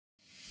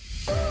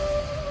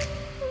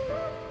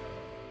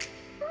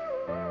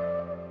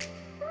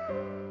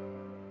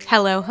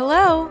Hello,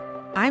 hello.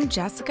 I'm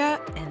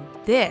Jessica, and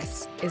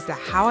this is the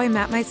How I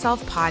Met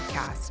Myself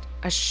podcast,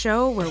 a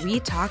show where we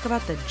talk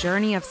about the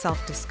journey of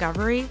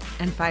self-discovery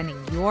and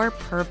finding your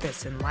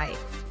purpose in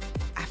life.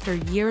 After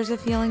years of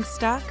feeling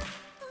stuck,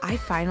 I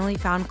finally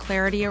found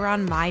clarity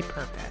around my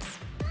purpose.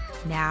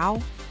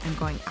 Now, I'm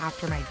going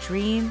after my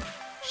dream,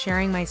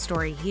 sharing my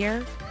story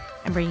here,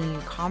 and bringing you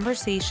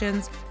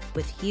conversations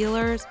with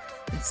healers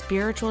and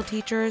spiritual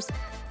teachers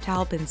to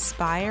help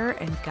inspire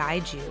and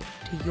guide you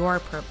to your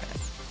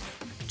purpose.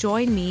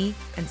 Join me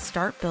and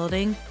start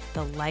building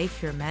the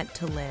life you're meant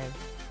to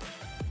live.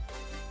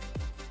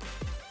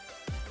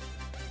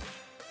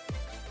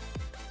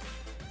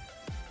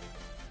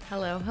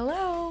 Hello,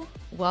 hello.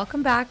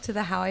 Welcome back to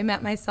the How I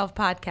Met Myself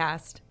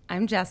podcast.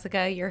 I'm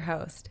Jessica, your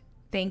host.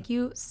 Thank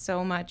you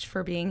so much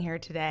for being here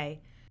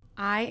today.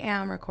 I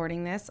am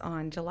recording this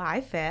on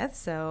July 5th,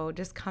 so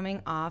just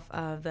coming off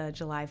of the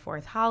July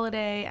 4th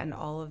holiday and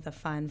all of the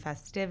fun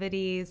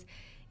festivities.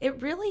 It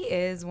really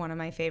is one of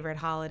my favorite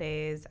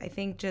holidays. I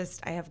think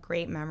I have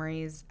great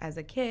memories as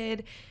a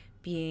kid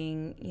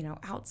being,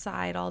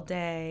 outside all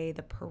day,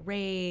 the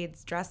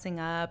parades, dressing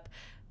up,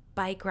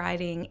 bike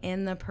riding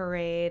in the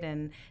parade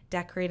and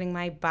decorating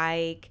my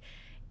bike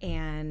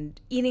and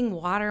eating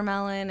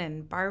watermelon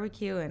and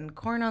barbecue and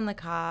corn on the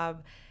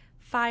cob,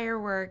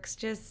 fireworks,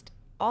 just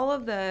all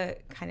of the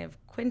kind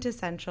of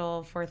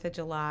quintessential 4th of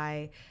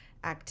July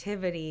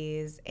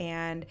activities.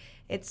 And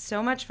it's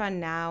so much fun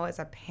now as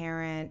a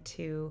parent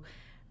to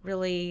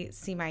really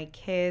see my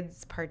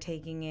kids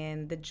partaking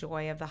in the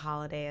joy of the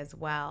holiday as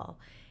well.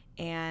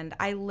 And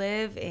I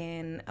live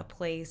in a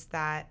place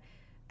that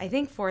I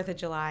think 4th of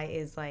July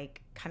is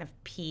like kind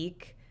of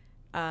peak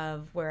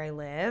of where I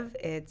live.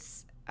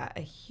 It's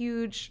a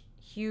huge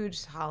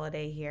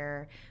holiday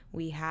here.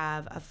 We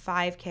have a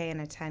 5K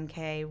and a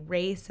 10K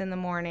race in the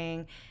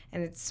morning,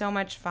 and it's so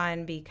much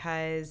fun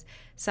because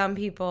some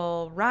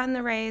people run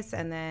the race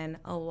and then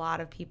a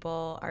lot of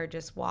people are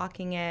just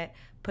walking it,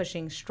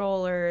 pushing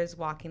strollers,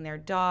 walking their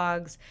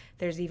dogs.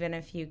 There's even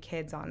a few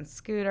kids on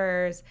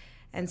scooters.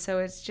 And so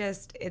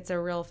it's a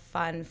real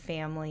fun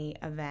family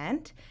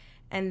event.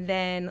 And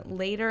then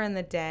later in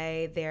the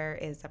day, there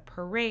is a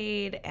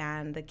parade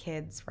and the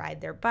kids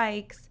ride their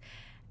bikes.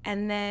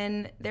 And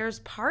then there's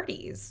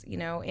parties,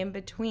 in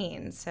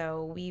between.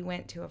 So we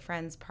went to a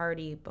friend's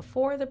party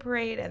before the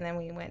parade, and then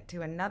we went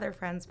to another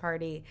friend's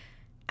party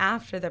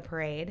after the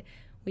parade.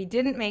 We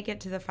didn't make it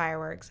to the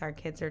fireworks. Our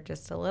kids are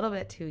just a little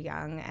bit too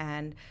young,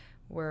 and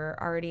we're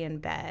already in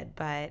bed.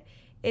 But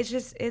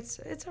it's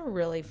a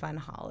really fun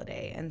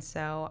holiday. And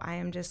so I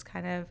am just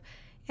kind of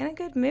in a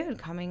good mood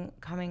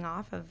coming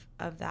off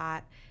of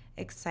that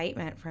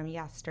excitement from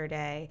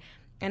yesterday.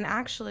 And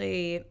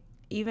actually,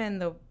 even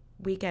the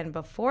weekend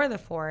before the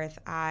 4th,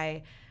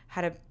 I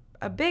had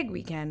a big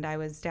weekend. I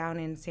was down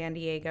in San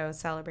Diego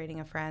celebrating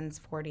a friend's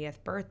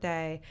 40th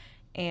birthday,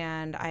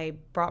 and I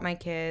brought my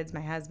kids,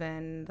 my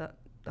husband,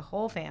 the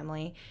whole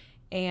family,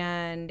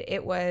 and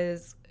it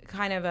was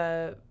kind of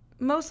a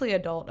mostly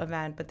adult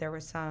event, but there were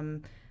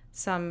some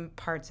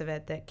parts of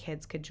it that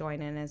kids could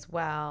join in as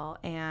well.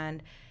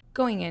 And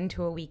going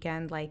into a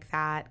weekend like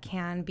that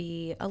can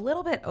be a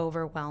little bit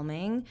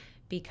overwhelming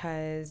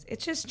because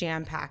it's just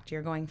jam-packed.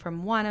 You're going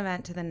from one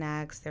event to the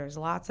next. There's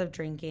lots of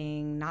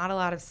drinking, not a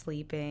lot of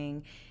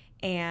sleeping.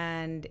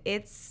 And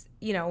it's,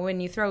 when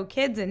you throw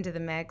kids into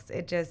the mix,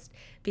 it just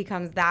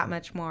becomes that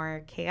much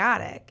more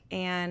chaotic.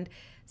 And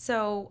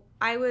so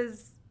I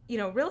was,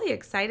 really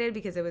excited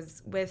because it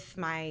was with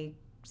my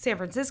San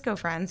Francisco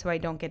friends who I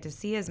don't get to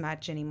see as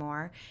much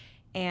anymore.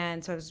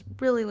 And so I was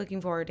really looking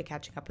forward to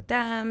catching up with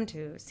them,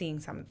 to seeing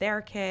some of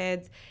their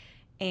kids,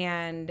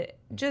 and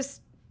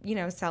just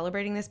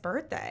celebrating this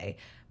birthday.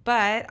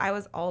 But I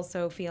was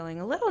also feeling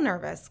a little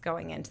nervous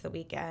going into the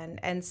weekend.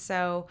 And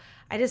so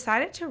I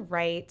decided to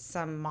write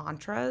some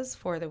mantras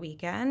for the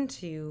weekend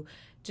to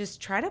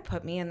just try to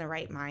put me in the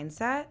right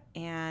mindset.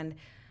 And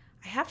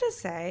I have to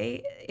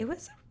say, it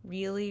was a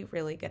really,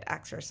 really good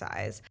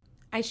exercise.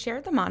 I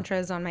shared the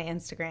mantras on my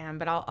Instagram,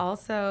 but I'll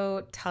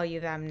also tell you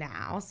them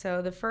now.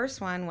 So the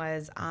first one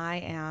was, I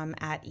am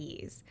at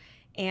ease.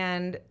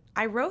 And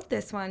I wrote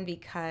this one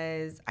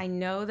because I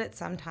know that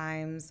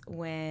sometimes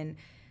when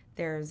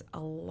there's a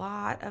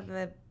lot of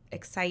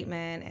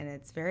excitement and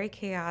it's very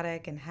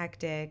chaotic and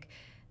hectic,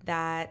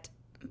 that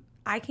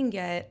I can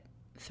get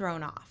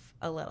thrown off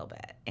a little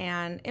bit.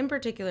 And in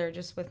particular,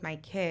 just with my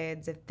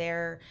kids, if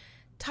they're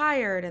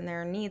tired and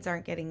their needs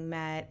aren't getting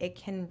met, it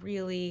can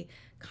really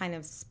kind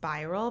of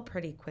spiral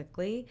pretty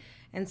quickly.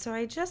 And so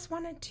I just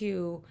wanted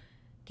to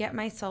get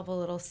myself a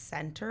little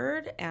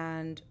centered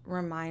and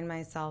remind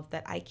myself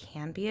that I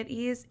can be at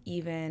ease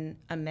even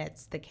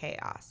amidst the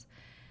chaos.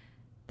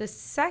 The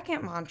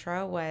second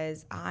mantra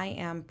was, I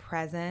am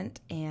present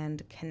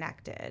and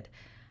connected.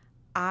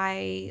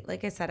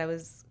 Like I said, I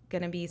was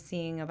going to be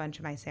seeing a bunch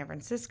of my San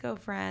Francisco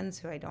friends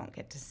who I don't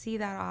get to see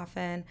that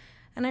often.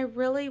 And I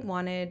really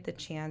wanted the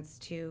chance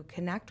to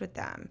connect with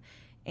them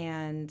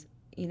and,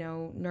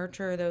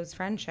 nurture those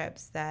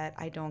friendships that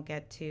I don't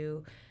get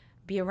to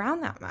be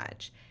around that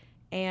much.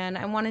 And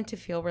I wanted to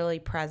feel really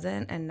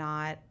present and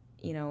not,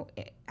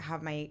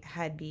 have my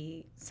head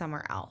be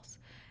somewhere else.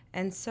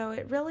 And so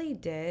it really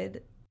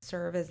did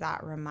serve as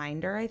that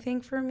reminder, I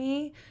think, for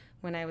me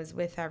when I was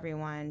with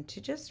everyone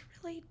to just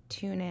really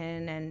tune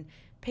in and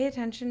pay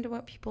attention to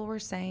what people were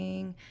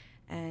saying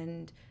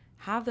and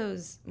have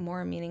those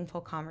more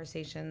meaningful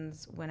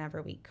conversations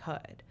whenever we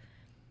could.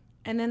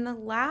 And then the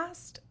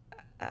last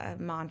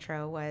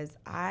mantra was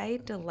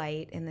I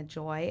delight in the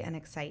joy and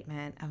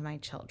excitement of my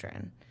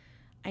children.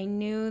 I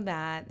knew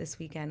that this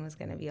weekend was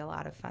going to be a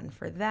lot of fun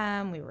for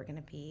them. We were going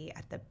to be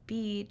at the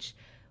beach.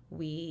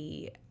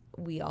 We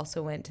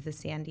also went to the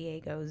San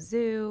Diego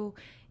Zoo,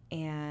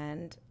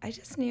 and I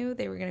just knew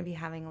they were going to be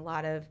having a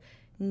lot of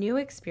new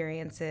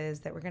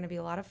experiences that were going to be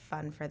a lot of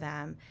fun for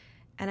them.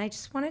 And I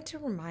just wanted to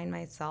remind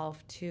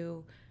myself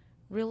to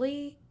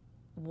really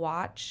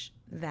watch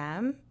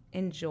them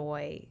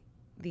enjoy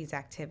these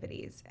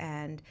activities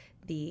and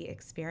the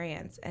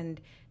experience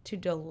and to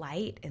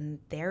delight in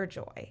their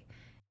joy.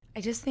 I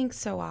just think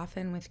so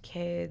often with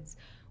kids,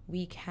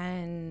 we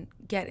can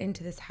get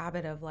into this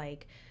habit of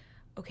like,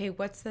 okay,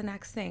 what's the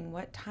next thing?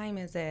 What time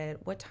is it?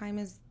 What time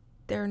is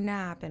their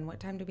nap? And what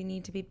time do we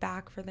need to be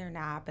back for their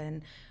nap?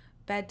 And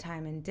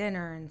bedtime and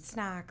dinner and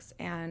snacks.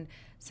 And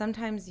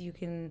sometimes you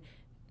can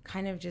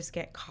kind of just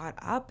get caught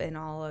up in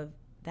all of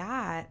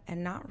that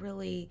and not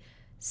really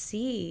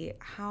see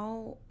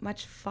how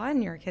much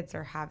fun your kids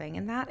are having.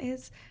 And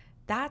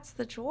that's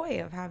the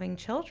joy of having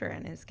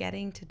children, is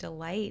getting to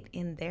delight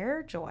in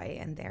their joy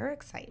and their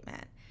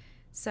excitement.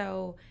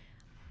 So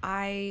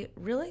I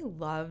really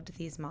loved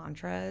these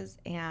mantras,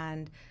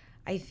 and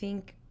I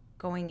think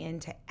going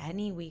into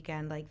any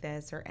weekend like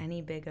this or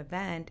any big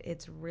event,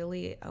 it's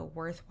really a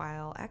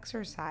worthwhile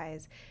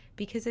exercise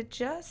because it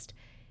just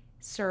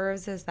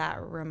serves as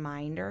that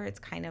reminder. It's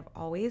kind of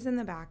always in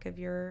the back of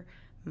your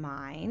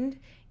mind.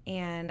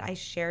 And I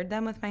shared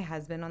them with my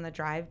husband on the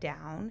drive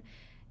down,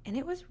 and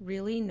it was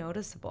really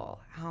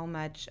noticeable how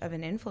much of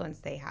an influence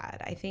they had.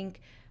 I think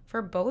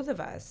for both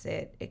of us,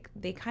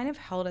 they kind of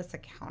held us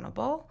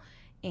accountable,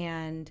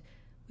 and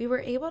we were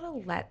able to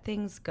let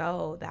things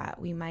go that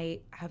we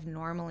might have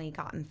normally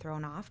gotten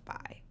thrown off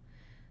by.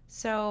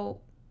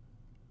 So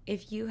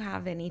if you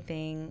have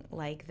anything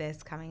like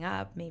this coming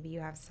up, maybe you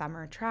have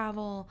summer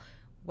travel,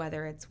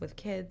 whether it's with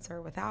kids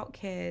or without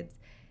kids,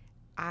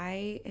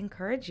 I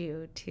encourage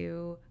you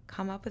to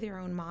come up with your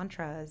own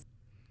mantras.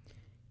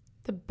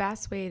 The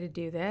best way to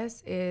do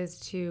this is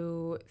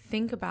to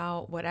think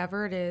about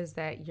whatever it is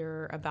that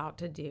you're about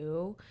to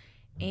do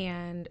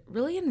and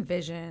really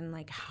envision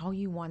like how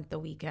you want the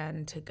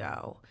weekend to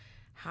go.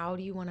 How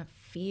do you want to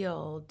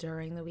feel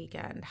during the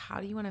weekend? How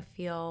do you want to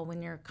feel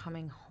when you're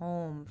coming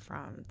home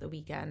from the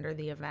weekend or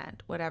the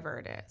event, whatever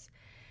it is?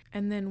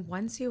 And then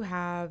once you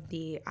have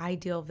the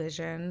ideal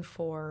vision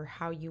for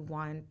how you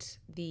want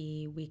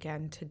the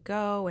weekend to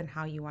go and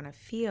how you want to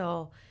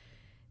feel,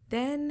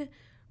 then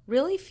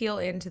really feel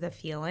into the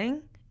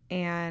feeling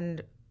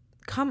and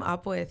come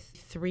up with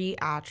 3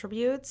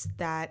 attributes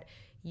that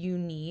you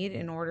need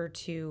in order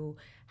to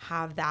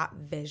have that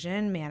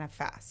vision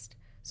manifest.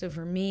 So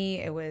for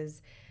me, it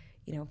was,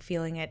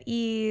 feeling at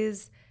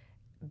ease,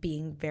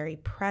 being very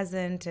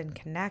present and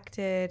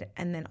connected,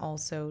 and then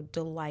also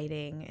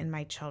delighting in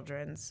my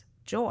children's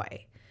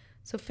joy.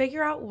 So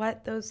figure out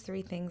what those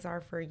 3 things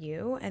are for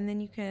you, and then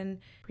you can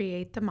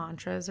create the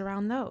mantras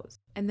around those.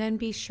 And then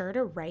be sure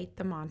to write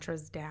the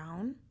mantras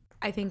down.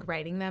 I think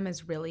writing them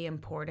is really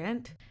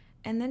important.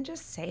 And then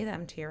just say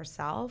them to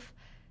yourself,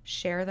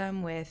 share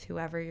them with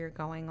whoever you're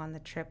going on the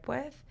trip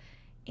with,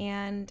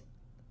 and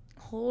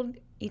hold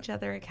each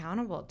other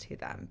accountable to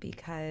them,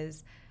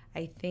 because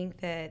I think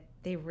that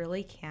they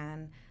really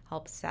can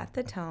help set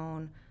the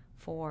tone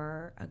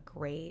for a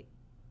great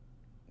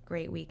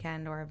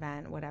weekend or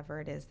event,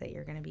 whatever it is that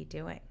you're going to be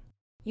doing.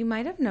 You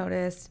might have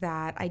noticed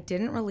that I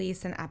didn't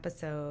release an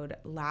episode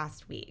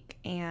last week,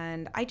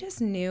 and I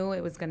just knew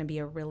it was going to be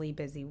a really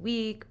busy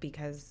week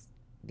because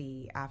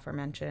the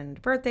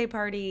aforementioned birthday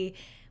party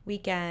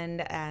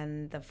weekend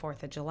and the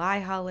 4th of July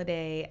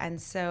holiday.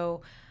 And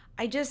so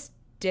I just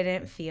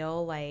didn't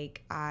feel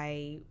like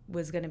I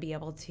was going to be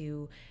able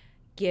to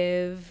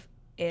give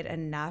it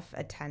enough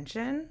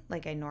attention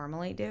like I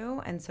normally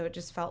do. And so it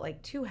just felt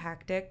like too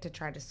hectic to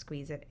try to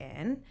squeeze it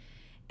in.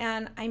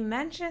 And I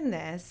mention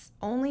this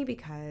only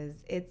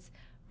because it's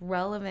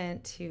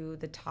relevant to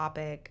the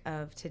topic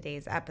of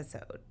today's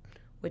episode,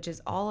 which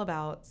is all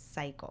about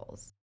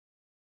cycles.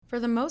 For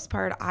the most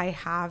part, I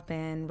have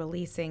been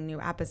releasing new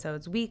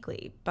episodes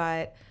weekly,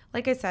 but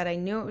like I said, I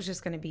knew it was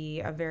just going to be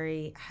a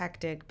very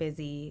hectic,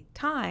 busy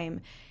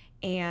time.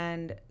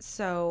 And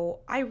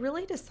so I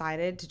really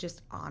decided to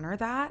just honor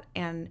that,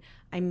 and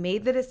I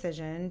made the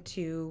decision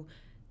to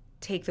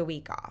take the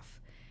week off.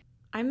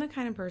 I'm the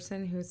kind of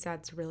person who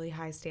sets really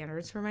high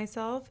standards for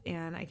myself,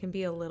 and I can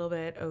be a little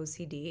bit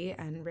OCD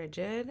and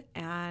rigid.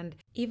 And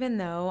even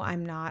though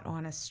I'm not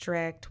on a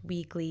strict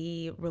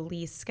weekly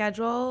release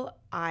schedule,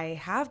 I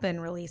have been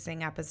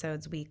releasing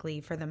episodes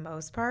weekly for the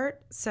most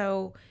part.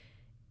 So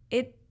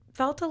it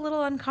felt a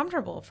little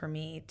uncomfortable for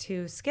me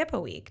to skip a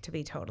week, to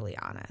be totally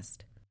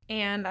honest.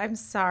 And I'm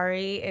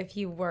sorry if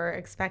you were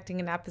expecting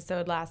an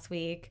episode last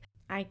week.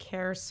 I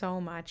care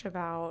so much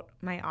about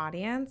my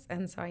audience,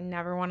 and so I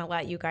never want to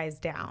let you guys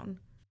down.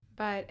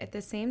 But at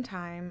the same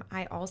time,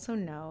 I also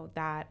know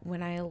that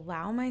when I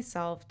allow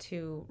myself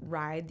to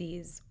ride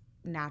these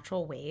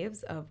natural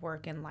waves of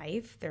work and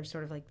life, they're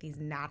sort of like these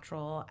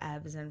natural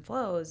ebbs and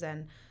flows,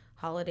 and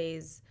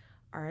holidays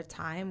are a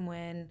time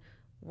when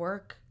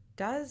work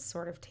does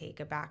sort of take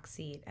a back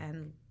seat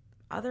and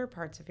other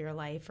parts of your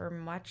life are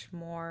much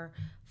more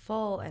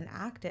full and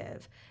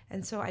active.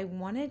 And so I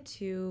wanted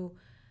to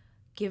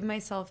give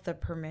myself the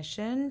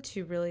permission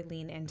to really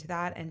lean into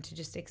that and to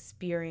just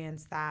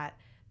experience that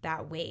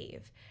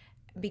wave,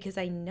 because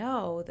I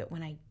know that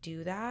when I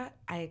do that,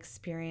 I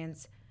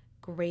experience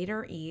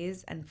greater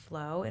ease and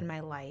flow in my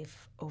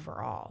life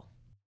overall.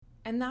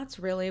 And that's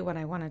really what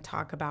I want to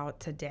talk about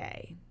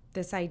today.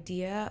 This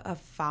idea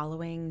of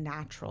following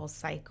natural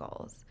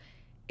cycles.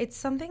 It's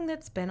something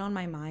that's been on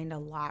my mind a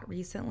lot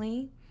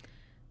recently.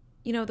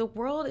 You know, the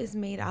world is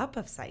made up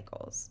of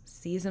cycles: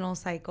 seasonal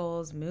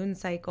cycles, moon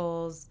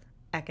cycles,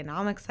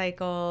 economic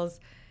cycles.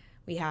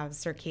 We have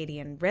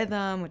circadian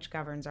rhythm, which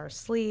governs our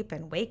sleep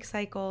and wake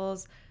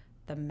cycles,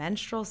 the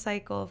menstrual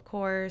cycle, of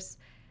course.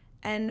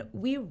 And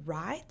we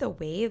ride the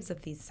waves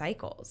of these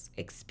cycles,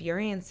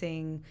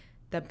 experiencing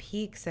the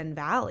peaks and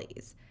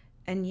valleys.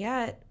 And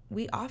yet,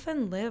 we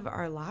often live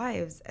our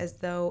lives as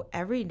though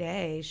every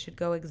day should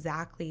go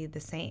exactly the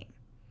same.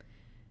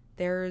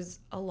 There's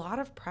a lot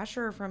of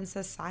pressure from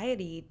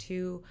society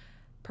to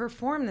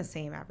perform the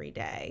same every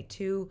day,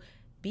 to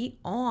be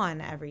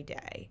on every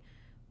day.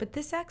 But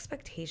this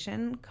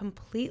expectation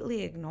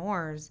completely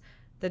ignores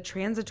the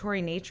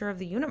transitory nature of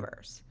the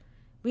universe.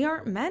 We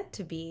aren't meant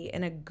to be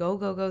in a go,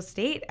 go, go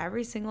state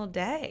every single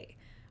day.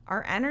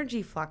 Our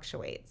energy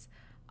fluctuates.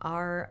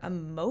 Our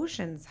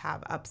emotions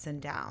have ups and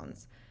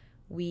downs.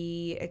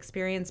 We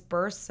experience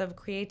bursts of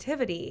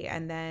creativity,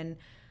 and then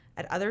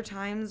at other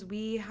times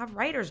we have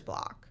writer's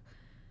block.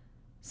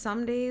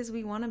 Some days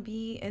we want to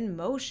be in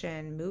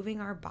motion,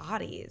 moving our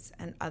bodies,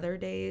 and other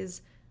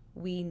days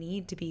we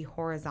need to be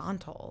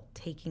horizontal,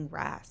 taking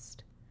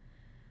rest.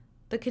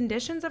 The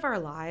conditions of our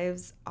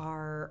lives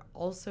are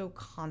also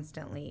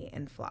constantly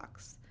in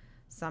flux.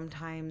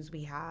 Sometimes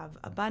we have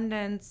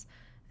abundance,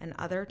 and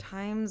other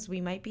times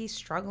we might be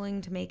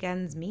struggling to make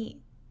ends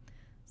meet.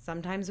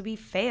 Sometimes we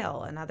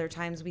fail, and other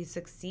times we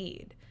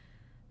succeed.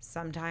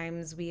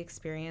 Sometimes we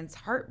experience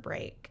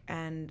heartbreak,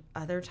 and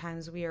other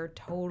times we are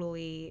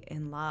totally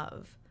in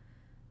love.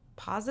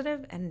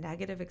 Positive and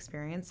negative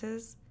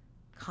experiences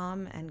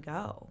come and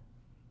go.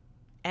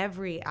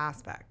 Every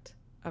aspect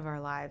of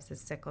our lives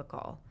is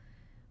cyclical.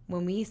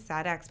 When we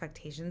set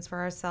expectations for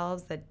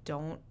ourselves that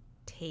don't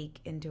take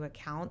into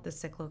account the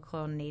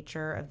cyclical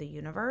nature of the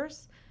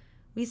universe,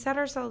 we set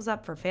ourselves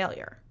up for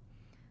failure.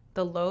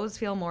 The lows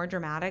feel more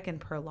dramatic and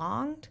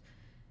prolonged,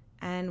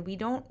 and we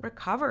don't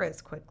recover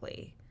as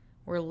quickly.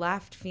 We're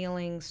left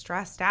feeling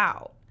stressed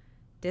out,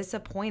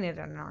 disappointed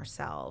in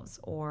ourselves,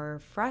 or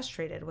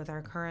frustrated with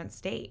our current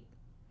state.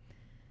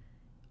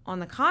 On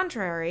the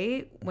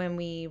contrary, when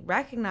we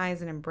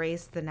recognize and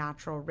embrace the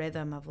natural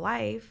rhythm of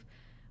life,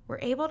 we're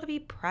able to be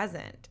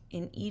present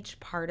in each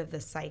part of the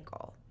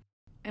cycle.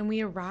 And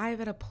we arrive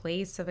at a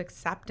place of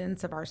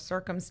acceptance of our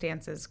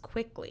circumstances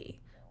quickly,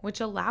 which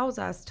allows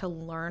us to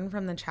learn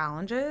from the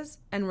challenges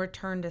and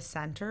return to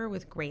center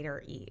with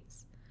greater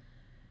ease.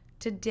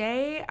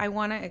 Today, I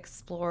want to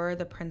explore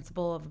the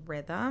principle of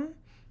rhythm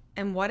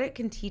and what it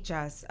can teach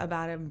us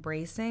about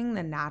embracing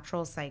the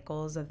natural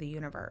cycles of the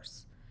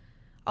universe.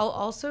 I'll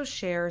also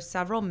share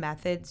several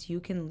methods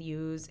you can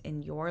use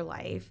in your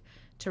life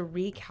to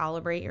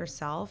recalibrate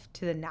yourself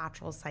to the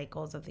natural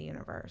cycles of the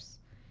universe.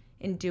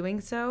 In doing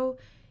so,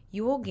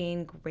 you will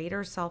gain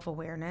greater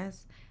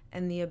self-awareness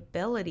and the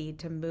ability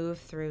to move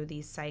through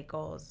these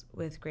cycles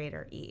with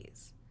greater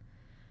ease.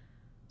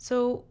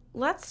 So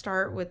let's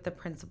start with the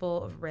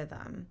principle of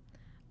rhythm.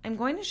 I'm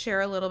going to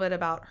share a little bit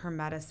about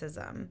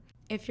Hermeticism.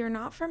 If you're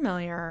not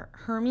familiar,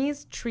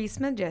 Hermes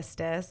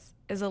Trismegistus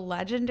is a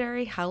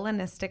legendary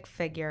Hellenistic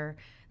figure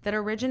that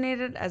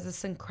originated as a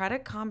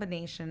syncretic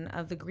combination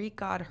of the Greek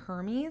god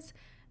Hermes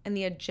and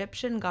the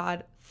Egyptian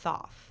god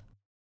Thoth.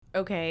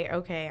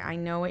 Okay, I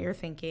know what you're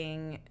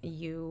thinking.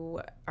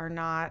 You are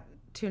not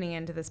tuning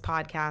into this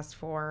podcast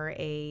for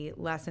a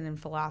lesson in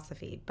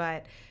philosophy,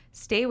 but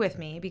stay with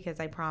me because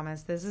I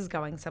promise this is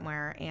going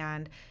somewhere,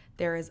 and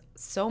there is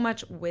so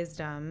much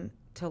wisdom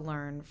to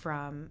learn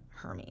from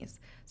Hermes.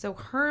 So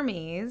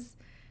Hermes,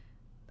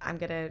 I'm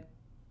going to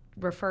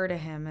refer to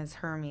him as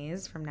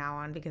Hermes from now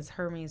on because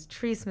Hermes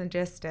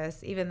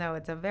Trismegistus, even though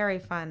it's a very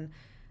fun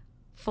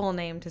full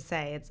name to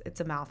say, it's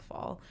a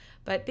mouthful.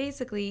 But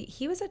basically,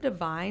 he was a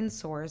divine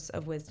source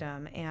of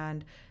wisdom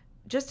and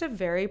just a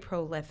very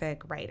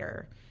prolific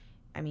writer.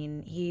 I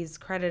mean, he's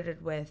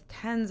credited with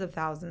tens of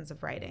thousands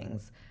of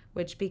writings,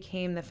 which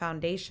became the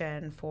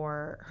foundation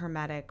for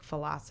Hermetic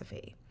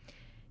philosophy.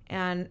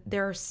 And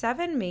there are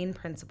 7 main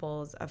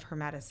principles of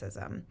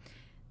Hermeticism.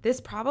 This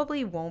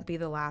probably won't be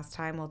the last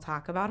time we'll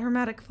talk about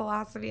Hermetic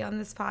philosophy on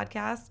this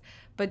podcast,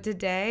 but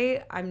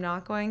today I'm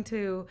not going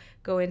to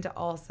go into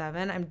all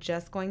 7. I'm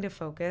just going to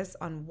focus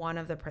on one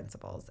of the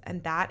principles,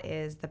 and that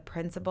is the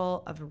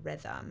principle of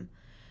rhythm.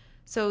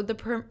 So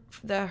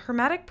the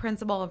Hermetic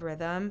principle of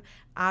rhythm,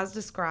 as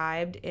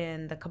described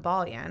in the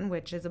Kabbalion,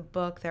 which is a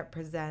book that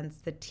presents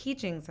the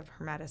teachings of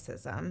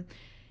Hermeticism,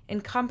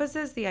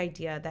 encompasses the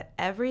idea that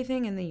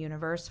everything in the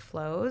universe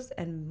flows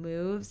and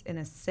moves in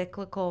a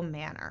cyclical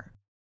manner.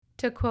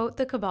 To quote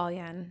the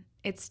Kabbalion,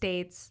 it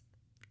states,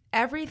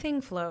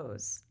 "Everything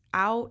flows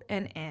out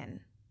and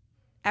in.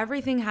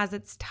 Everything has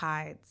its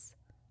tides.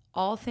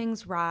 All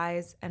things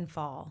rise and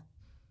fall.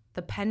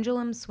 The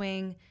pendulum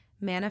swing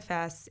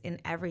manifests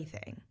in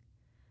everything.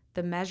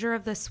 The measure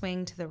of the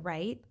swing to the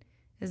right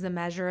is the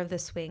measure of the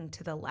swing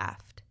to the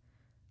left.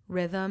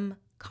 Rhythm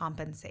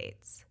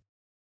compensates."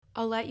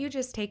 I'll let you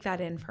just take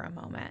that in for a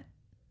moment.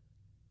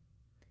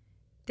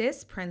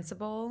 This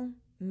principle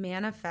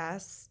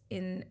manifests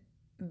in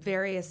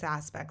various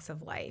aspects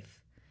of life.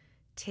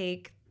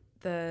 Take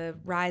the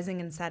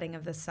rising and setting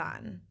of the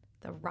sun,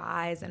 the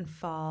rise and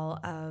fall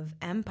of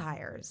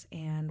empires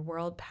and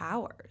world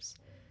powers,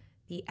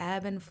 the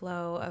ebb and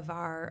flow of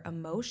our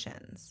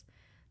emotions,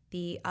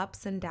 the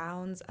ups and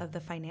downs of the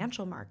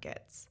financial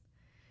markets.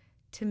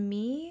 To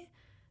me,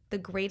 the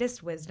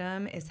greatest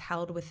wisdom is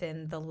held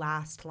within the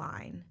last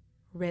line: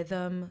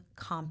 rhythm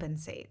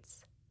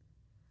compensates.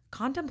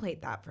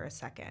 Contemplate that for a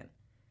second.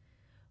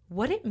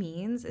 What it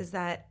means is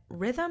that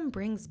rhythm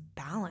brings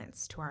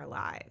balance to our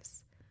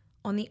lives.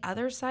 On the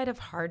other side of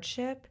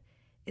hardship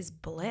is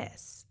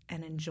bliss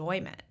and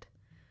enjoyment.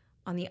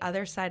 On the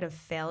other side of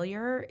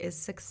failure is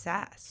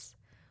success.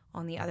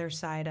 On the other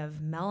side of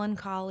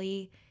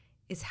melancholy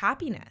is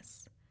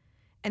happiness.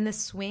 And the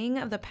swing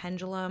of the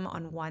pendulum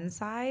on one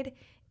side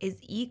is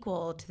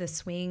equal to the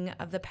swing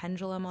of the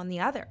pendulum on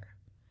the other.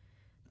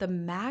 The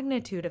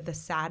magnitude of the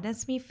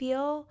sadness we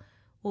feel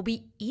will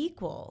be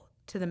equal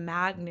to the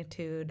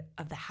magnitude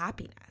of the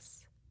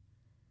happiness.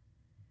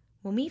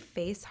 When we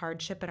face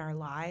hardship in our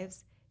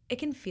lives, it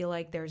can feel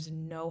like there's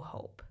no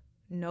hope,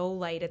 no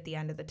light at the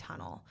end of the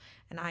tunnel.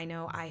 And I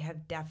know I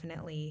have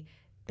definitely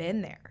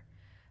been there.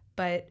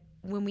 But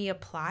when we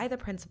apply the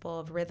principle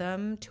of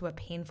rhythm to a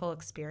painful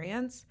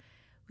experience,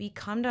 we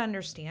come to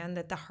understand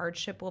that the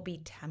hardship will be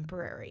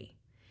temporary.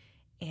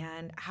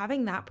 And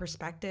having that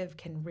perspective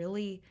can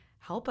really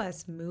help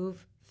us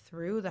move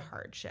through the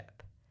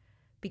hardship,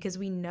 because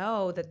we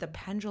know that the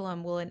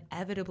pendulum will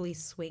inevitably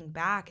swing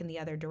back in the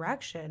other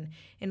direction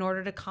in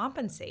order to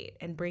compensate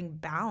and bring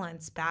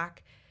balance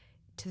back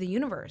to the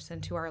universe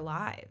and to our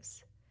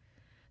lives.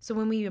 So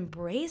when we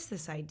embrace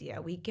this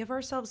idea, we give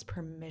ourselves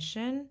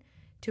permission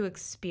to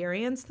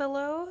experience the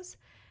lows,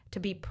 to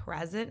be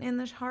present in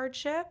the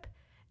hardship,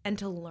 and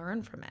to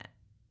learn from it.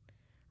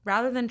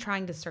 Rather than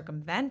trying to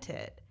circumvent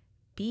it,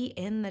 be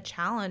in the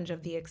challenge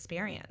of the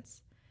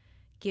experience.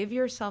 Give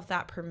yourself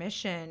that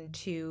permission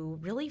to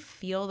really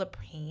feel the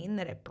pain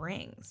that it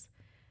brings.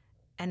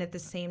 And at the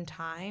same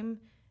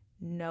time,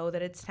 know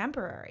that it's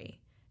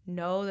temporary.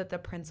 Know that the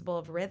principle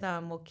of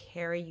rhythm will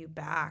carry you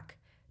back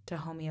to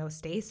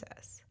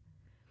homeostasis.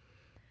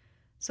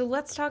 So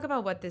let's talk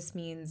about what this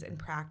means in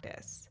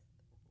practice.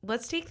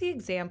 Let's take the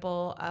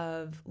example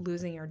of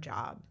losing your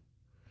job.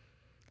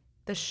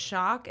 The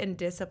shock and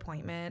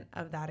disappointment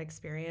of that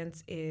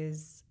experience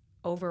is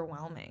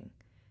overwhelming.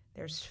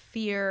 There's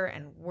fear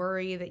and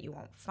worry that you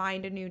won't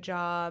find a new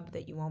job,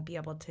 that you won't be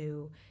able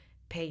to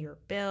pay your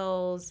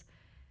bills.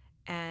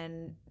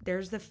 And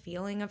there's the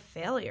feeling of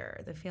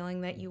failure, the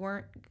feeling that you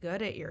weren't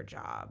good at your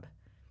job.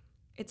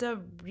 It's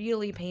a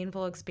really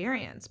painful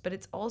experience, but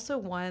it's also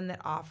one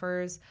that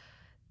offers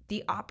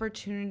the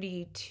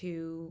opportunity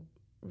to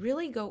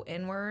really go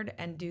inward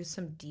and do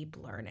some deep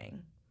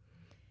learning.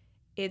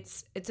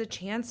 It's a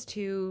chance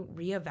to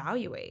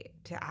reevaluate,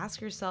 to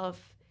ask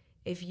yourself,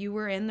 if you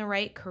were in the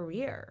right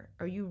career,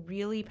 are you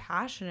really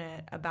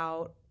passionate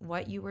about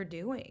what you were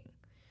doing?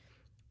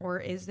 Or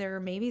is there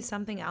maybe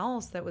something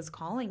else that was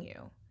calling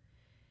you?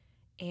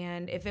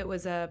 And if it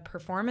was a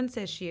performance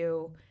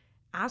issue,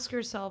 ask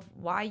yourself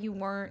why you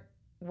weren't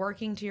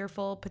working to your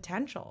full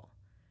potential.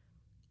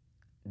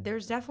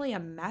 There's definitely a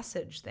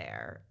message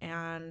there.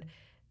 And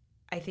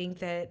I think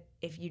that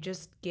if you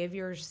just give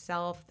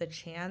yourself the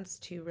chance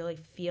to really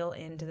feel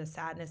into the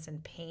sadness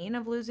and pain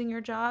of losing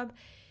your job,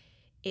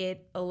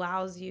 it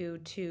allows you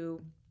to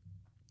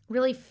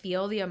really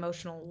feel the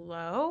emotional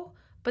low,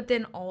 but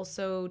then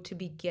also to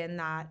begin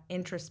that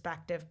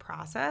introspective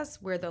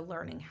process where the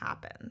learning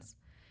happens.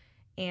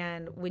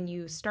 And when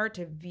you start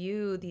to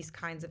view these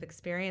kinds of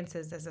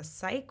experiences as a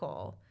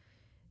cycle,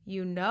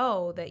 you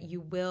know that you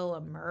will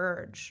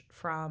emerge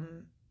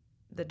from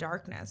the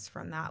darkness,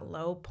 from that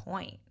low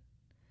point.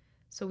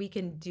 So we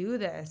can do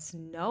this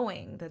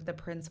knowing that the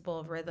principle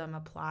of rhythm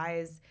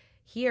applies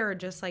here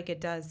just like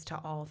it does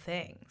to all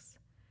things.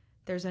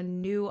 There's a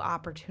new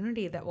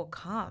opportunity that will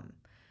come.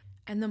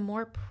 And the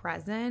more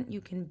present you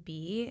can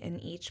be in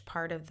each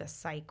part of the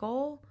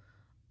cycle,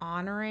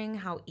 honoring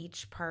how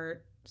each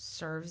part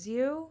serves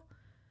you,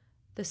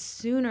 the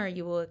sooner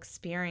you will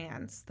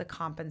experience the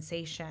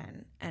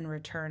compensation and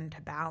return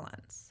to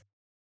balance.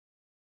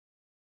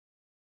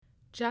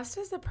 Just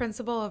as the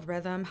principle of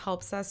rhythm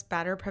helps us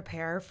better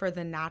prepare for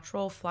the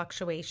natural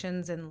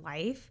fluctuations in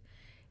life,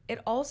 it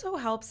also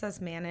helps us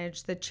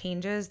manage the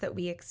changes that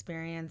we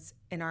experience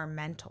in our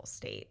mental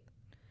state.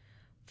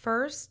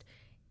 First,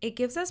 it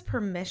gives us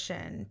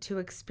permission to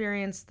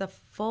experience the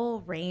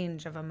full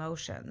range of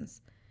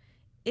emotions.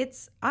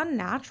 It's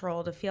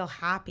unnatural to feel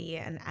happy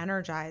and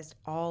energized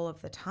all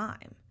of the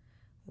time.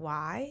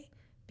 Why?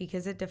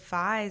 Because it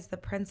defies the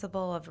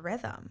principle of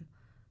rhythm.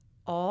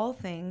 All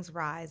things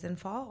rise and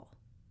fall.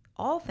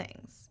 All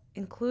things,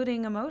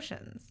 including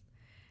emotions.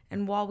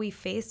 And while we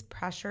face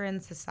pressure in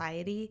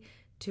society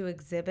to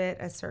exhibit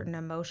a certain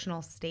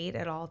emotional state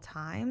at all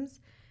times,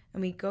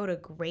 and we go to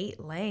great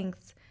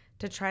lengths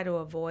to try to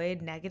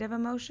avoid negative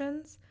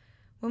emotions,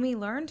 when we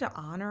learn to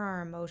honor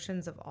our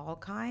emotions of all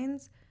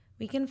kinds,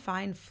 we can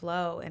find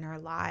flow in our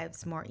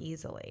lives more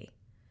easily.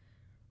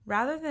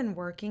 Rather than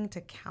working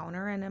to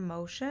counter an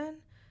emotion,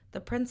 the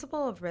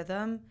principle of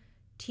rhythm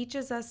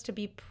teaches us to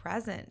be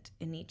present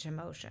in each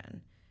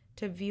emotion,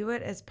 to view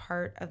it as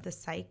part of the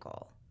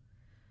cycle,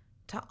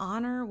 to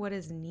honor what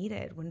is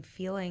needed when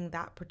feeling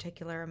that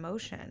particular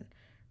emotion,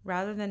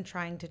 rather than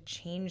trying to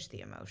change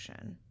the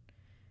emotion.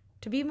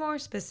 To be more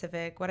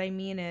specific, what I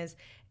mean is,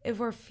 if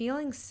we're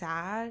feeling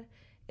sad,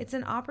 it's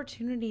an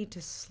opportunity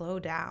to slow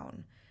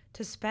down,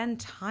 to spend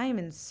time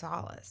in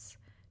solace,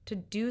 to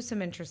do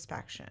some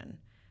introspection,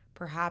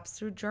 perhaps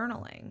through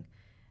journaling,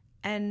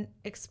 and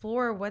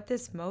explore what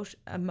this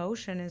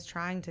emotion is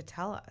trying to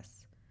tell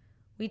us.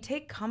 We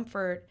take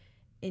comfort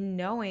in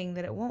knowing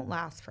that it won't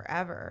last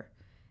forever,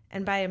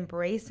 and by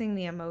embracing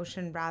the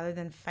emotion rather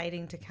than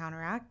fighting to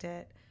counteract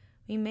it,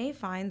 we may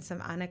find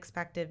some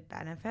unexpected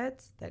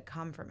benefits that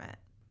come from it.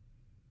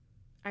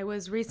 I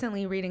was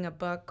recently reading a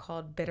book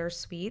called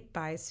Bittersweet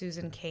by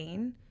Susan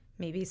Cain.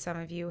 Maybe some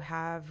of you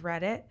have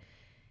read it.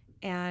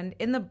 And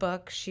in the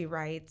book, she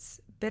writes,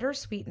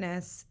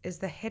 "Bittersweetness is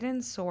the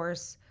hidden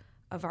source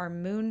of our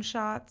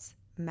moonshots,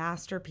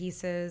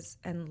 masterpieces,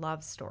 and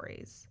love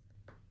stories."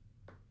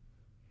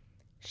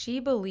 She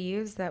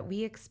believes that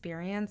we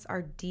experience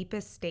our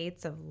deepest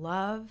states of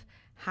love,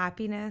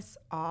 happiness,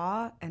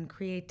 awe, and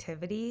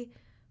creativity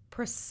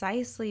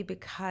precisely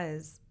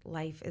because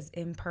life is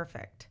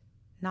imperfect,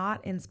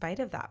 not in spite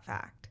of that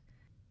fact.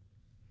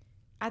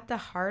 At the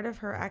heart of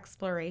her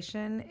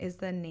exploration is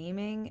the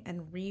naming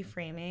and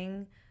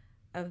reframing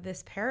of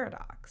this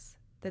paradox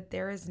that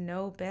there is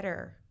no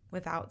bitter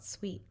without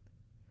sweet.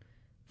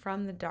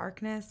 From the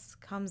darkness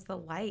comes the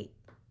light.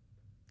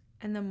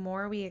 And the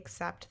more we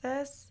accept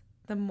this,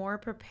 the more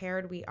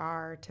prepared we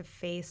are to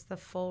face the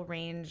full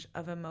range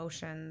of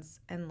emotions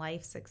and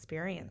life's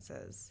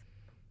experiences.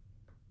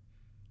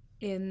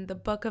 In the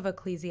book of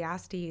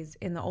Ecclesiastes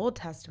in the Old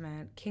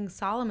Testament, King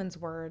Solomon's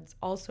words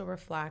also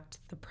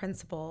reflect the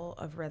principle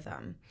of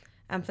rhythm,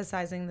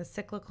 emphasizing the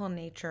cyclical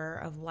nature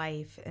of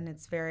life and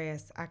its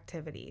various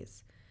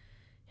activities.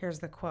 Here's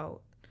the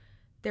quote: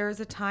 "There is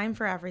a time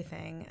for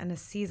everything and a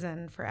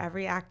season for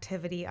every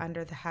activity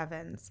under the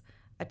heavens,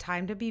 a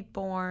time to be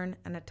born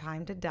and a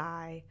time to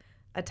die,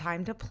 a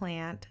time to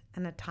plant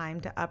and a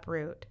time to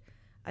uproot,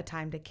 a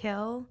time to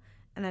kill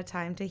and a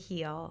time to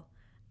heal,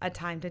 a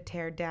time to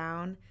tear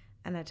down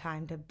and a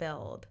time to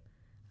build,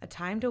 a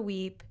time to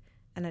weep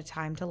and a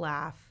time to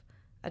laugh,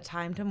 a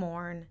time to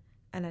mourn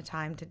and a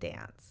time to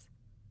dance."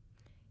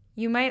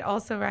 You might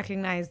also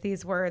recognize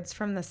these words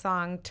from the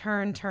song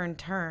 "Turn, Turn,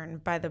 Turn"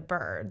 by the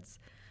Byrds.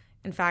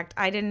 In fact,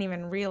 I didn't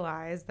even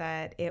realize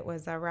that it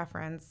was a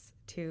reference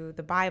to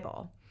the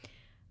Bible.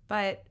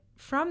 But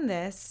from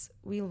this,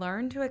 we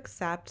learn to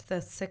accept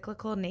the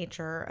cyclical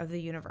nature of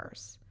the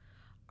universe.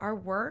 Our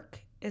work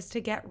is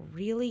to get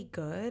really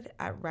good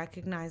at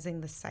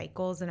recognizing the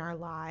cycles in our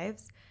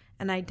lives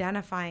and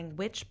identifying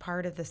which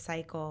part of the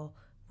cycle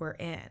we're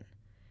in.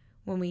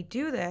 When we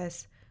do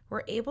this,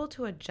 we're able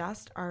to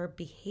adjust our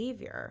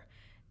behavior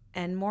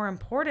and, more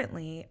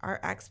importantly, our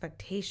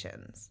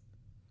expectations.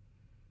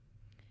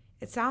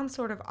 It sounds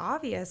sort of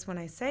obvious when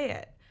I say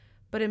it,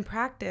 but in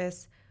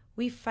practice,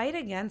 we fight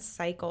against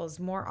cycles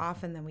more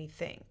often than we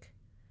think.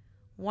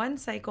 One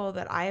cycle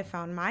that I have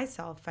found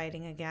myself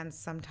fighting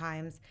against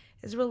sometimes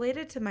is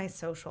related to my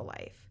social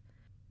life.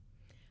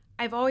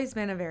 I've always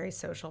been a very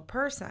social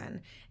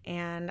person,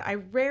 and I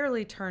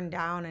rarely turn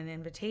down an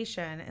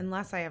invitation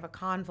unless I have a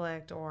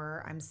conflict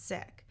or I'm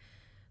sick.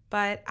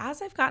 But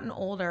as I've gotten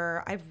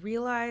older, I've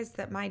realized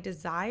that my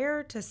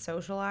desire to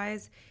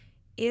socialize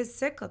is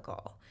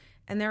cyclical,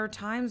 and there are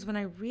times when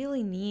I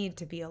really need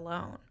to be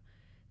alone.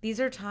 These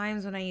are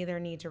times when I either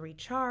need to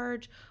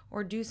recharge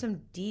or do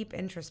some deep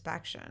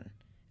introspection.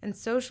 And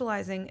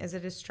socializing is a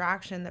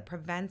distraction that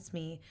prevents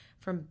me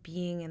from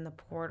being in the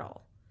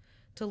portal.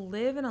 To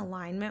live in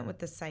alignment with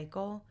the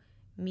cycle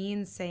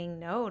means saying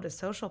no to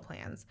social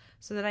plans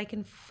so that I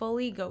can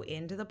fully go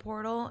into the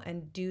portal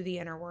and do the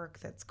inner work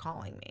that's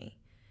calling me.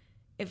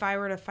 If I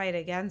were to fight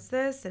against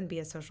this and be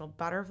a social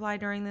butterfly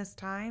during this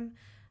time,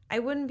 I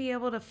wouldn't be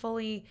able to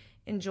fully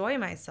enjoy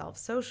myself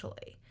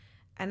socially.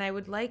 and I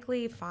would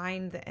likely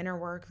find the inner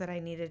work that I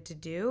needed to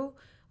do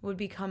would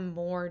become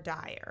more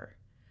dire.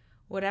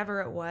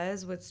 Whatever it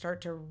was would start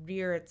to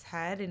rear its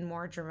head in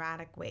more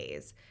dramatic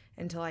ways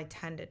until I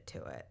tended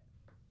to it.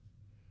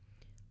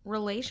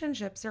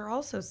 Relationships are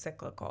also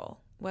cyclical,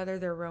 whether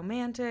they're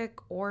romantic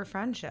or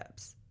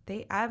friendships.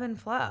 They ebb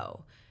and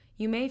flow.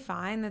 You may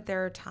find that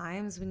there are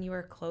times when you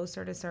are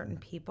closer to certain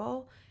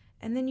people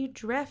and then you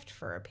drift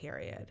for a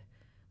period.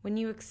 When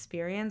you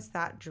experience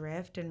that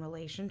drift in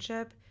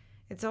relationship,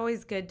 it's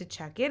always good to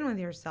check in with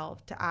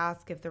yourself to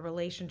ask if the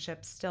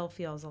relationship still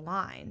feels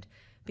aligned,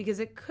 because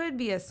it could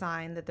be a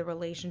sign that the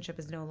relationship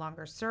is no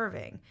longer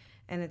serving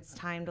and it's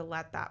time to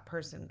let that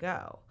person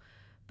go.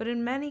 But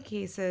in many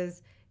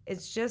cases,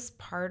 it's just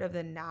part of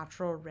the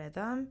natural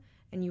rhythm,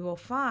 and you will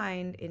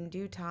find in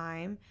due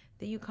time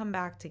that you come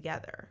back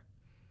together.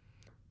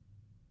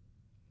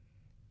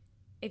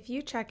 If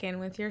you check in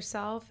with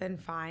yourself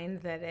and find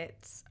that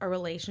it's a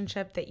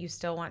relationship that you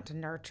still want to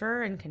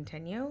nurture and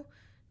continue,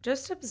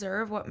 just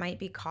observe what might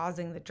be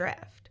causing the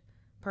drift.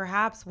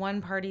 Perhaps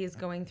one party is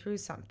going through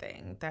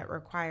something that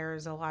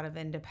requires a lot of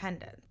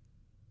independence.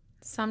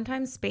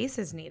 Sometimes space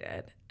is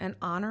needed, and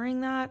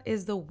honoring that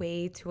is the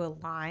way to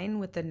align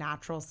with the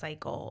natural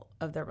cycle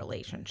of the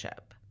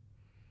relationship.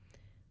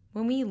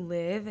 When we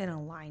live in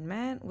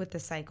alignment with the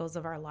cycles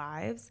of our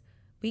lives,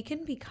 we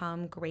can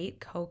become great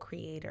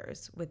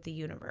co-creators with the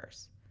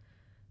universe.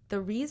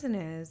 The reason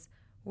is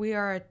we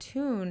are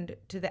attuned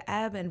to the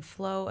ebb and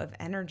flow of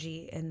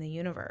energy in the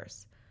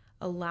universe,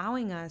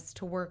 allowing us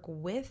to work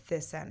with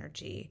this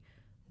energy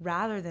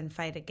rather than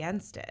fight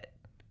against it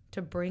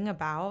to bring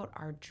about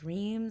our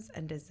dreams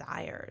and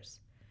desires.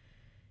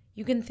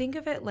 You can think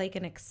of it like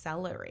an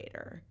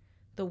accelerator,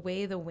 the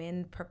way the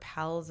wind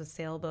propels a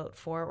sailboat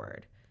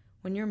forward.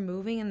 When you're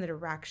moving in the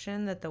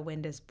direction that the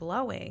wind is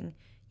blowing,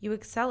 you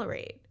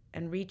accelerate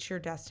and reach your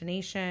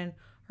destination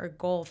or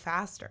goal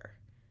faster.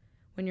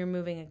 When you're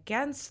moving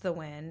against the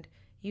wind,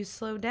 you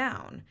slow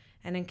down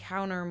and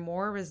encounter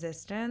more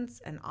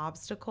resistance and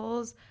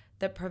obstacles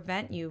that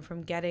prevent you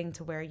from getting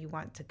to where you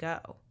want to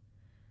go.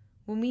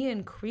 When we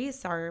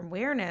increase our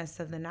awareness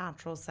of the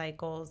natural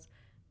cycles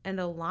and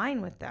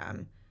align with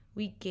them,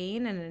 we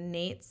gain an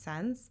innate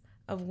sense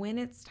of when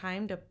it's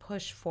time to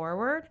push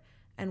forward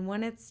and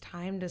when it's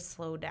time to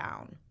slow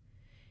down.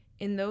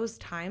 In those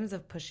times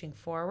of pushing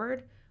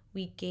forward,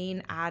 we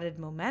gain added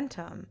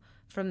momentum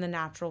from the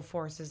natural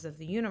forces of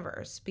the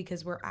universe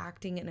because we're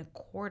acting in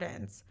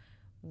accordance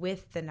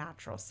with the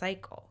natural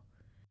cycle.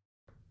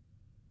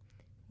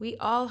 We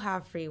all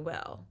have free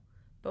will,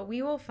 but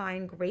we will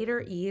find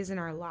greater ease in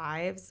our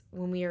lives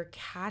when we are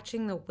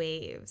catching the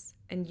waves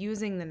and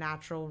using the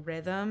natural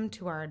rhythm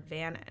to our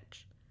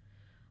advantage.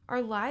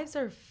 Our lives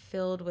are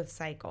filled with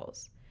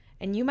cycles,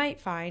 and you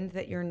might find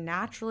that you're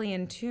naturally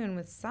in tune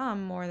with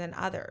some more than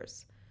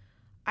others.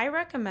 I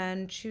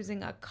recommend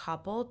choosing a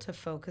couple to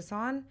focus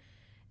on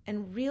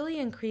and really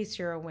increase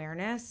your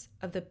awareness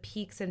of the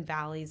peaks and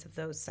valleys of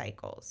those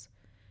cycles.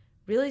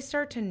 Really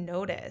start to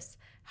notice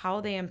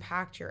how they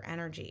impact your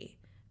energy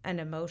and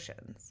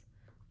emotions.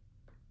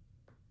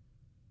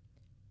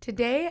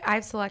 Today,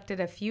 I've selected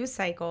a few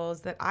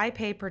cycles that I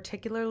pay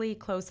particularly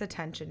close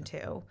attention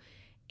to,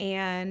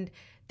 and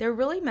they're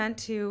really meant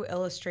to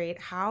illustrate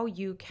how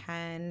you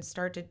can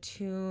start to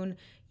tune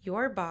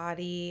your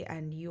body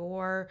and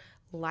your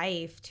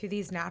life to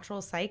these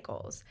natural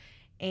cycles.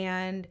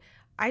 And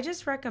I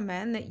just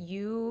recommend that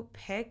you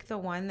pick the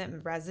one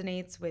that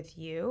resonates with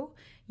you.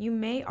 You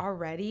may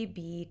already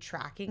be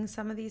tracking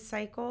some of these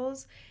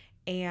cycles.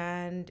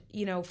 And,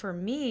 for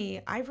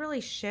me, I've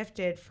really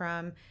shifted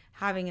from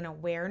having an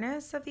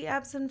awareness of the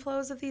ebbs and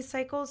flows of these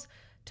cycles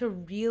to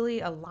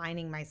really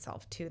aligning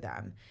myself to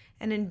them.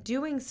 And in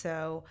doing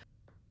so,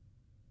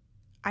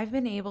 I've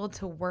been able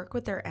to work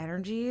with their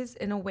energies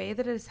in a way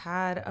that has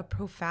had a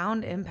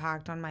profound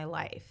impact on my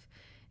life,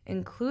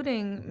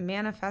 including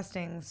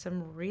manifesting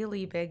some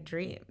really big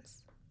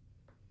dreams.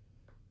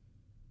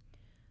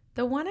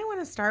 The one I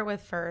want to start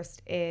with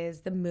first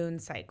is the moon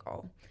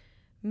cycle.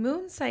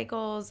 Moon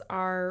cycles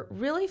are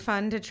really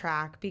fun to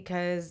track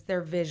because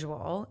they're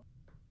visual.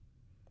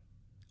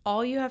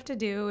 All you have to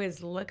do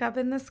is look up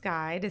in the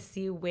sky to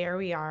see where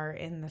we are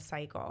in the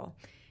cycle.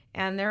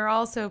 And there are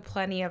also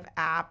plenty of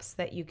apps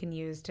that you can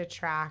use to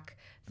track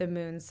the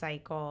moon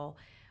cycle.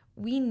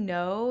 We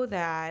know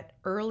that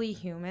early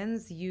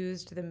humans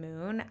used the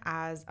moon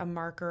as a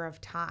marker of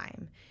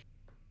time.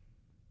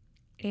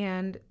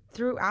 And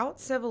throughout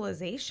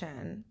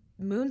civilization,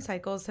 moon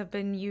cycles have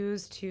been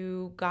used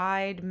to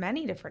guide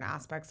many different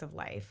aspects of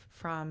life,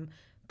 from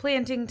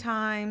planting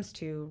times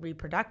to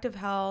reproductive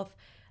health,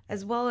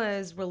 as well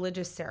as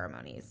religious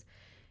ceremonies.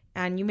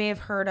 And you may have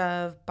heard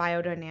of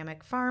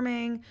biodynamic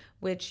farming,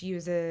 which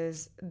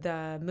uses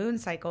the moon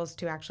cycles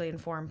to actually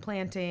inform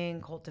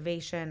planting,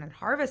 cultivation, and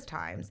harvest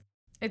times.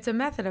 It's a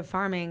method of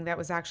farming that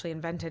was actually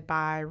invented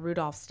by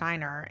Rudolf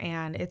Steiner,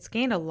 and it's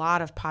gained a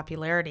lot of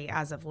popularity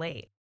as of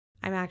late.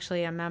 I'm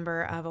actually a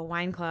member of a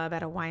wine club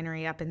at a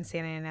winery up in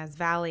Santa Ynez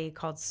Valley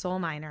called Soul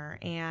Miner,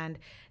 and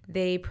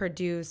they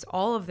produce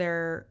all of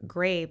their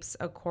grapes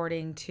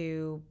according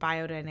to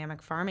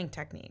biodynamic farming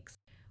techniques.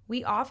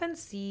 We often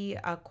see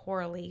a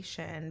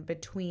correlation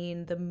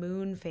between the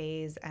moon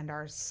phase and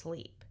our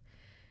sleep.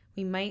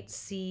 We might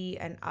see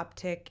an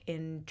uptick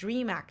in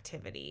dream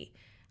activity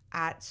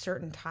at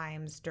certain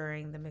times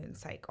during the moon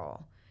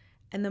cycle.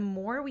 And the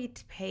more we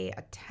pay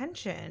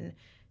attention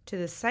to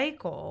the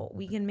cycle,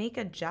 we can make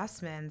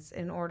adjustments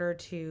in order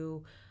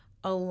to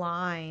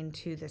align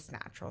to this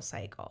natural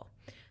cycle.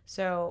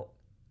 So,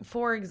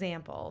 for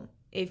example,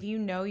 if you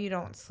know you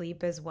don't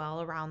sleep as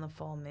well around the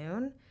full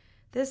moon,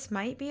 this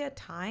might be a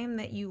time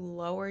that you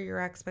lower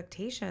your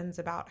expectations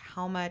about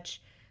how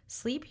much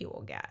sleep you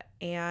will get,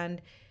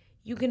 and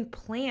you can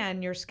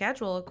plan your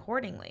schedule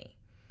accordingly.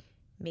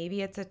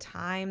 Maybe it's a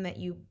time that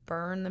you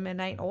burn the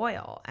midnight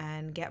oil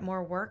and get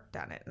more work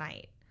done at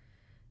night.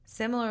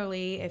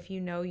 Similarly, if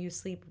you know you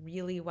sleep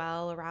really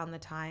well around the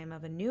time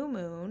of a new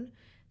moon,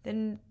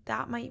 then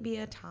that might be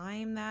a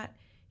time that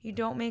you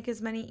don't make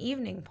as many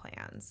evening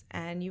plans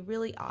and you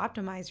really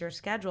optimize your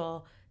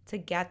schedule to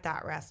get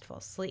that restful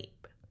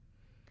sleep.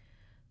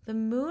 The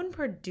moon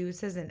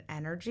produces an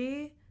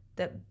energy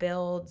that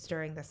builds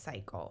during the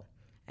cycle.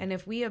 And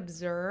if we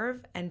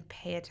observe and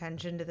pay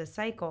attention to the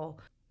cycle,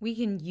 we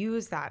can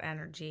use that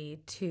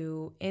energy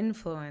to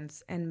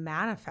influence and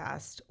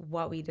manifest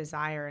what we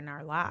desire in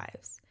our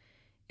lives.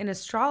 In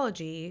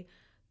astrology,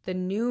 the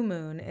new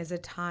moon is a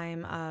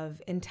time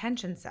of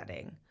intention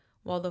setting,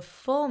 while the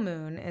full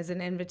moon is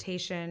an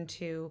invitation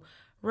to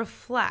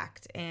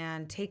reflect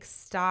and take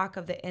stock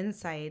of the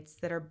insights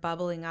that are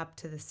bubbling up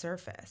to the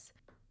surface.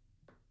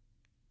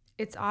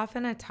 It's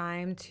often a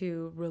time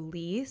to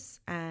release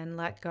and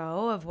let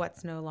go of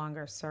what's no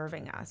longer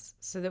serving us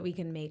so that we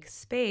can make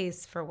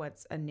space for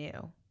what's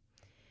anew.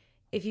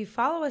 If you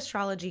follow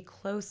astrology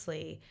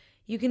closely,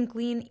 you can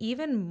glean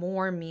even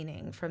more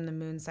meaning from the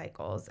moon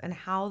cycles and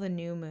how the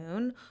new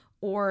moon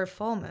or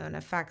full moon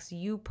affects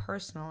you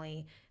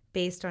personally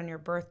based on your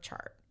birth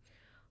chart.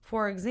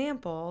 For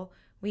example,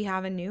 we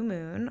have a new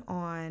moon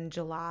on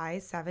July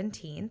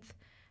 17th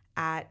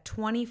at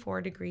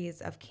 24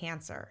 degrees of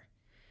Cancer.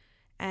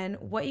 And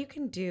what you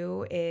can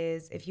do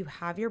is if you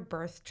have your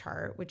birth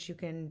chart, which you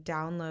can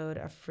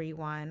download a free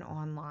one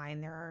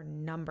online, there are a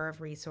number of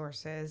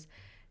resources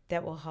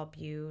that will help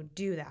you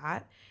do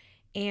that.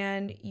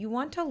 And you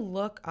want to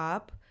look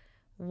up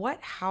what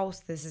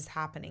house this is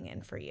happening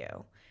in for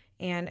you.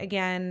 And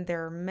again,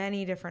 there are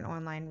many different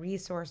online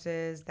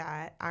resources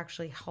that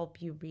actually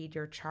help you read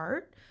your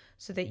chart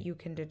so that you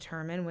can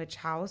determine which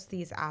house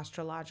these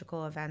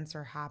astrological events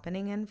are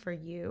happening in for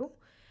you.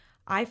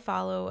 I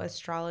follow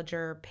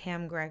astrologer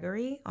Pam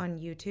Gregory on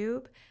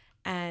YouTube,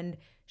 and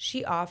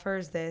she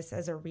offers this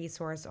as a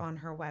resource on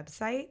her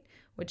website,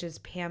 which is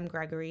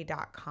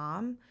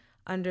pamgregory.com,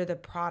 under the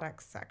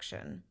products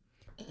section.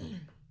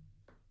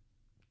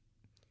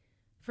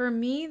 For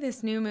me,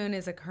 this new moon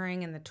is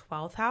occurring in the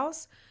 12th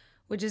house,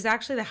 which is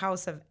actually the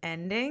house of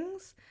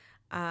endings,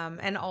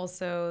 and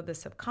also the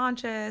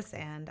subconscious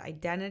and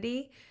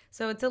identity.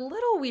 So it's a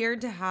little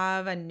weird to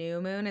have a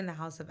new moon in the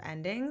house of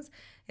endings.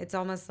 It's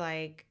almost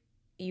like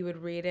you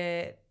would read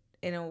it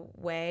in a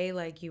way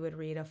like you would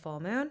read a full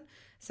moon.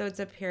 So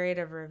it's a period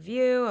of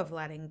review, of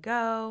letting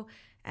go,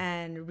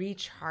 and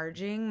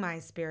recharging my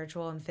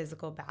spiritual and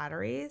physical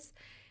batteries.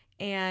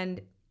 And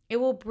it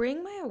will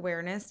bring my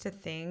awareness to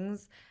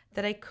things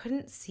that I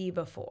couldn't see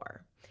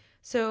before.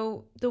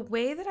 So the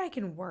way that I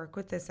can work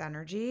with this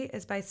energy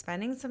is by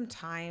spending some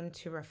time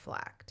to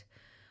reflect.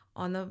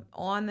 On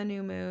the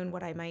new moon,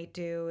 what I might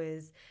do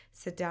is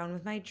sit down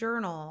with my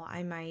journal.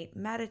 I might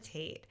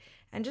meditate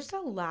and just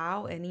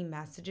allow any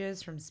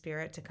messages from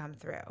spirit to come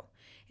through.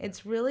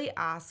 It's really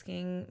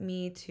asking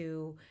me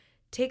to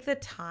take the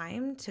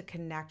time to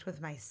connect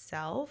with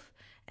myself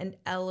and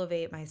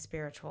elevate my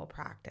spiritual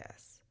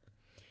practice.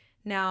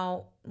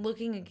 Now,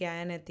 looking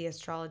again at the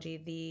astrology,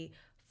 the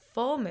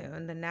full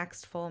moon, the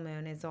next full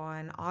moon is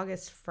on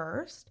August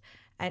 1st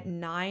at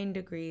 9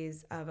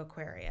 degrees of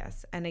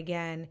Aquarius. And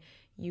again,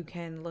 you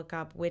can look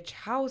up which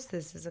house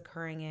this is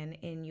occurring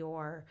in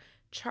your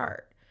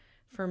chart.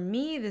 For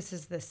me, this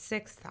is the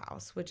 6th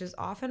house, which is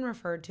often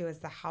referred to as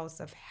the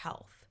house of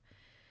health.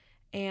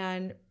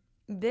 And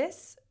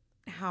this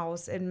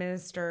house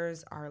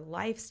administers our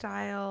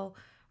lifestyle,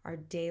 our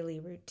daily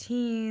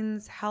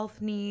routines,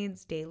 health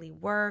needs, daily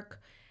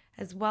work,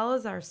 as well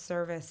as our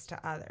service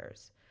to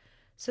others.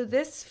 So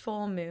this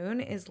full moon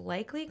is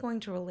likely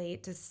going to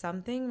relate to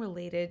something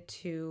related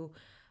to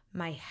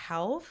my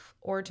health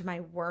or to my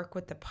work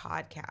with the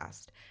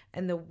podcast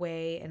and the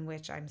way in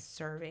which I'm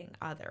serving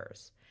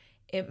others.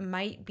 It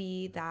might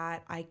be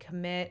that I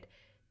commit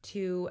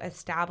to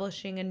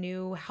establishing a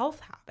new health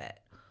habit,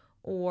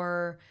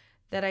 or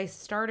that I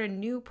start a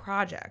new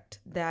project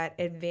that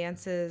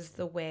advances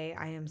the way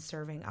I am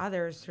serving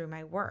others through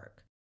my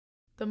work.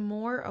 The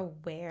more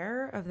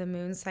aware of the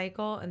moon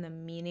cycle and the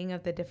meaning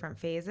of the different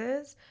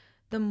phases,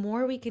 the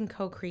more we can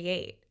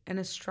co-create. And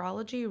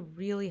astrology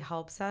really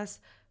helps us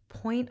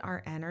point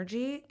our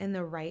energy in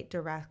the right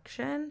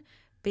direction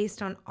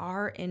based on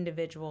our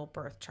individual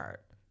birth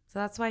chart. So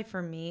that's why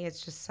for me,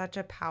 it's just such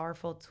a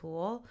powerful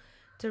tool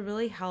to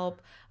really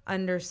help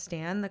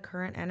understand the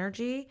current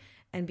energy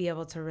and be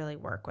able to really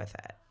work with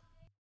it.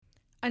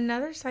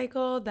 Another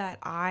cycle that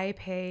I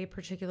pay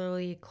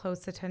particularly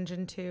close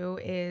attention to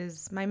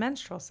is my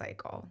menstrual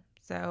cycle.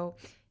 So,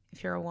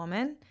 if you're a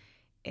woman,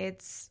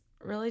 it's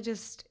really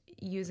just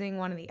using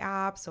one of the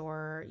apps,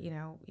 or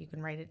you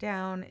can write it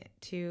down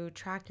to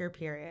track your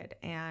period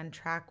and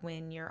track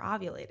when you're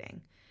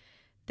ovulating.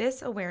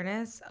 This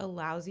awareness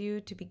allows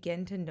you to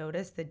begin to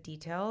notice the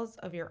details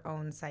of your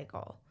own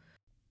cycle.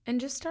 And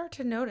just start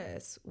to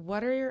notice,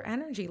 what are your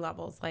energy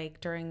levels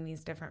like during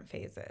these different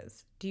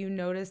phases? Do you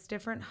notice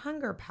different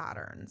hunger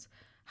patterns?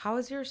 How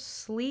is your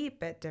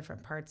sleep at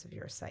different parts of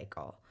your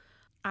cycle?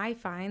 I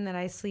find that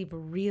I sleep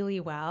really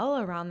well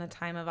around the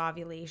time of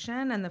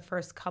ovulation and the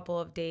first couple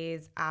of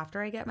days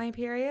after I get my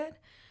period.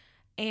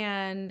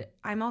 And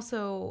I'm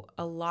also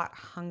a lot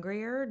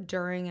hungrier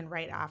during and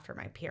right after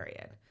my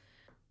period.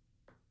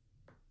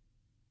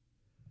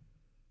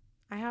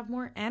 I have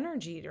more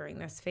energy during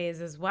this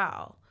phase as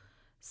well.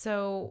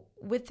 So,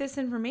 with this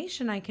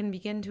information, I can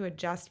begin to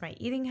adjust my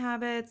eating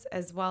habits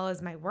as well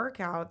as my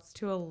workouts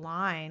to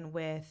align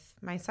with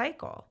my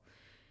cycle.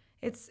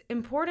 It's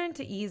important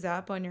to ease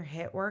up on your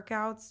HIIT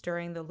workouts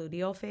during the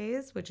luteal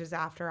phase, which is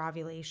after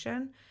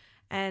ovulation.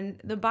 And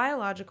the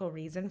biological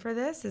reason for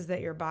this is that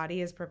your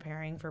body is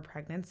preparing for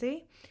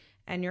pregnancy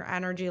and your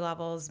energy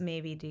levels may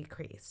be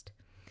decreased.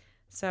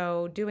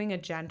 So, doing a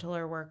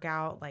gentler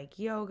workout like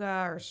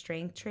yoga or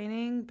strength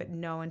training, but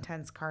no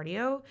intense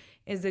cardio,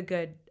 is a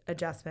good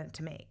adjustment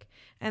to make.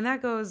 And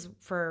that goes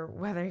for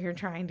whether you're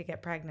trying to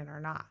get pregnant or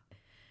not.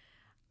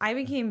 I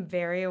became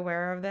very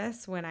aware of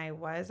this when I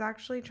was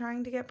actually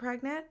trying to get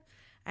pregnant.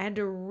 I had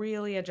to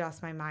really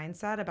adjust my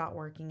mindset about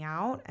working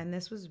out, and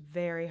this was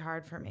very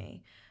hard for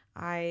me.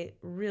 I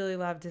really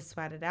love to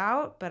sweat it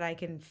out, but I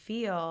can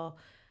feel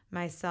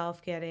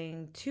myself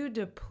getting too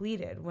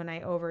depleted when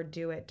I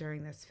overdo it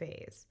during this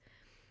phase.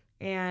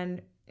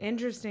 And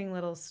interesting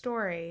little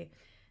story,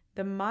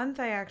 the month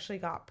I actually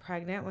got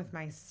pregnant with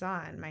my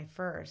son, my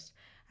first,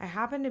 I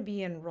happened to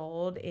be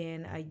enrolled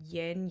in a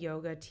yin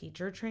yoga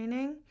teacher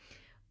training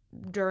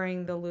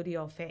during the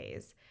luteal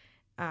phase,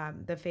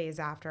 the phase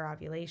after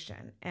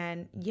ovulation.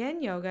 And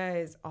yin yoga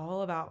is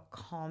all about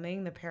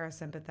calming the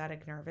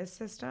parasympathetic nervous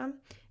system.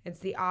 It's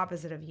the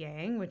opposite of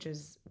yang, which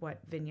is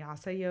what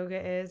vinyasa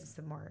yoga is. It's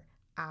a more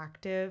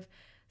active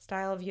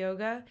style of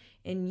yoga.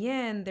 In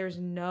yin, there's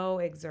no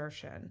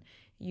exertion.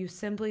 You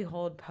simply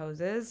hold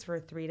poses for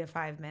 3 to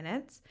 5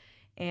 minutes,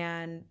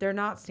 and they're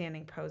not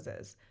standing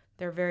poses.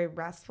 They're very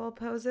restful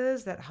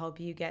poses that help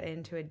you get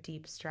into a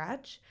deep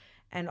stretch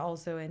and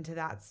also into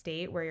that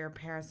state where your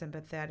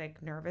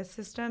parasympathetic nervous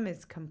system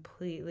is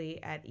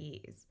completely at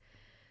ease.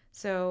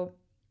 So,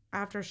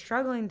 after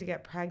struggling to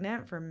get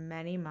pregnant for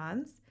many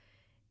months,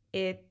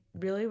 it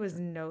really was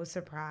no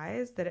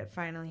surprise that it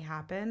finally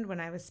happened when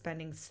I was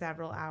spending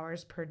several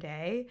hours per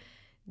day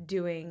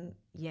doing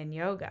yin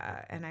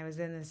yoga, and I was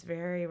in this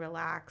very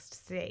relaxed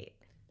state.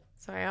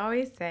 So I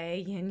always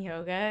say yin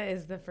yoga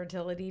is the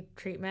fertility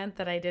treatment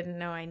that I didn't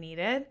know I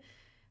needed,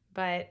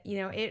 but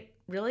it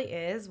really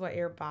is what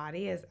your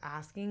body is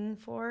asking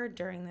for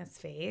during this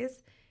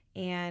phase.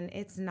 And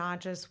it's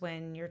not just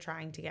when you're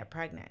trying to get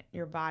pregnant.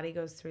 Your body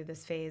goes through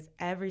this phase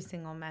every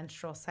single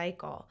menstrual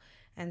cycle.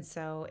 And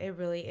so it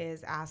really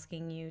is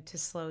asking you to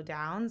slow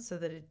down so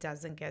that it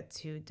doesn't get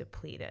too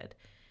depleted.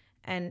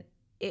 And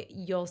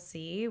you'll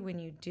see when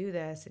you do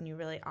this and you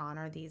really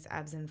honor these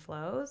ebbs and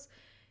flows,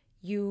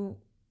 you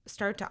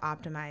start to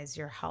optimize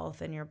your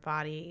health and your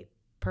body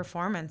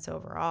performance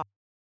overall.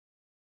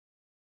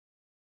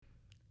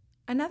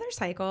 Another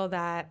cycle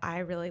that I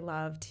really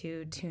love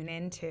to tune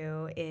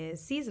into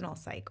is seasonal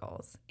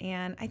cycles.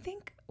 And I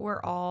think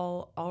we're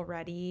all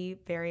already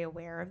very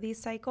aware of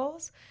these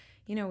cycles.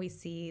 We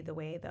see the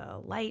way the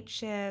light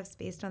shifts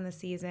based on the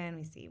season,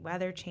 we see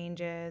weather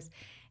changes.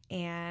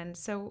 And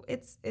so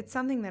it's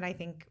something that I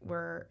think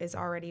is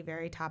already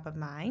very top of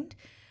mind.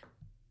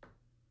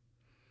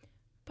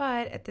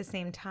 But at the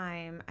same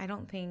time, I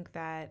don't think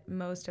that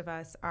most of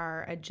us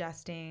are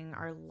adjusting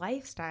our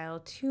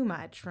lifestyle too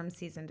much from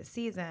season to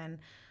season,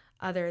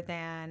 other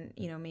than,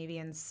 maybe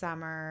in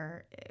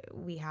summer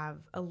we have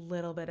a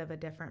little bit of a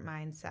different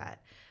mindset.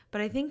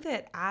 But I think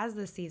that as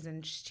the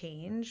seasons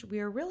change, we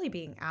are really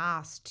being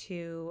asked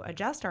to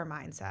adjust our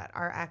mindset,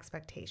 our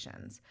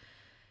expectations.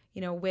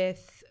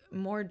 With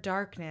more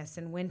darkness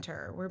in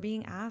winter, we're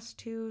being asked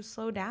to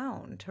slow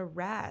down, to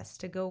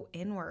rest, to go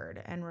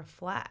inward and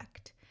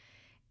reflect.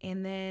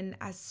 And then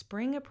as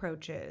spring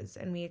approaches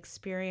and we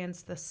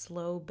experience the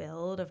slow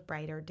build of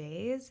brighter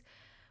days,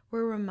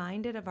 we're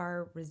reminded of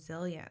our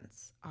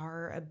resilience,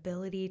 our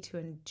ability to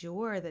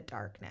endure the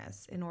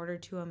darkness in order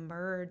to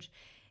emerge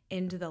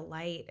into the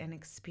light and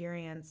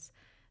experience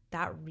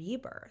that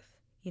rebirth.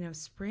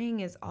 Spring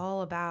is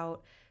all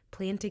about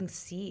planting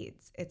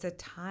seeds. It's a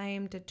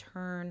time to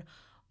turn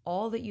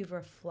all that you've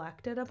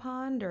reflected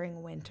upon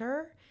during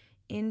winter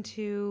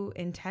into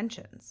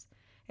intentions.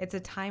 It's a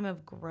time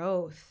of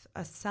growth,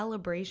 a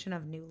celebration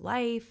of new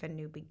life and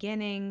new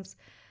beginnings.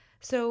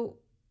 So,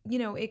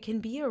 it can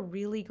be a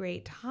really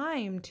great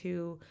time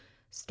to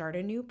start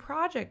a new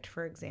project,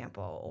 for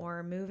example,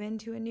 or move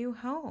into a new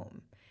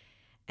home.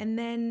 And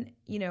then,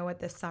 at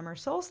the summer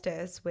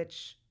solstice,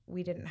 which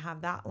we didn't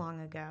have that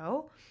long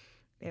ago,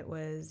 it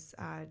was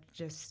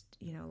just,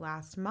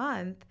 last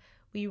month,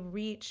 we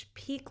reach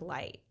peak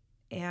light.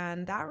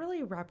 And that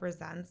really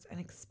represents an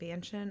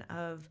expansion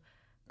of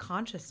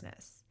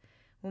consciousness.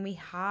 When we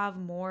have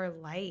more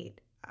light,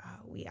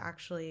 we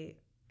actually,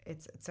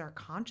 it's our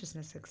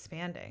consciousness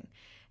expanding.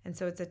 And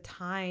so it's a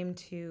time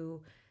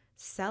to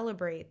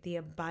celebrate the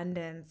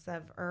abundance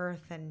of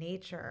earth and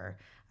nature,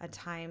 a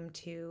time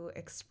to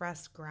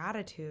express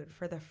gratitude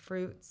for the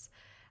fruits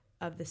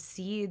of the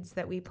seeds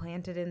that we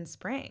planted in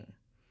spring.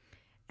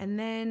 And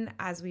then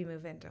as we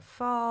move into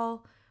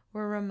fall,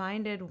 we're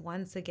reminded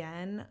once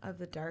again of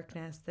the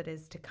darkness that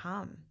is to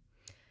come.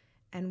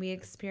 And we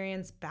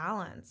experience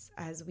balance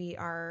as we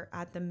are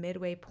at the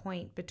midway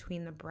point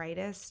between the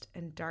brightest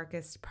and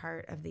darkest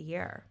part of the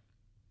year.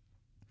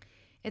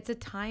 It's a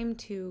time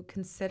to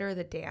consider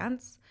the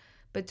dance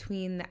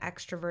between the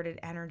extroverted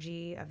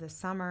energy of the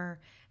summer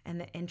and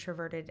the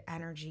introverted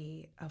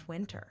energy of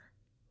winter.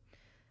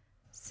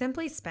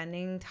 Simply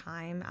spending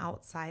time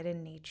outside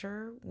in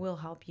nature will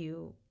help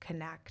you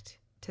connect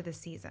to the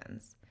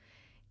seasons.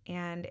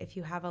 And if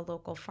you have a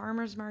local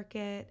farmer's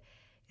market,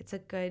 it's a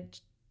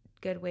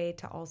good way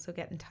to also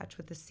get in touch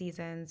with the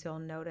seasons. You'll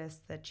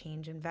notice the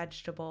change in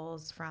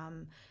vegetables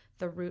from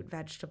the root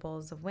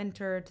vegetables of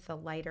winter to the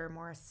lighter,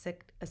 more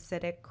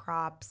acidic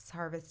crops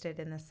harvested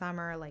in the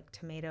summer, like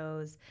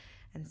tomatoes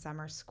and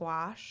summer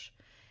squash.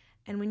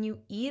 And when you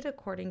eat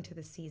according to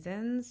the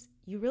seasons,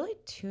 you really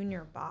tune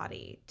your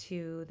body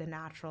to the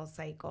natural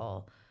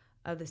cycle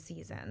of the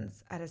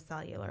seasons at a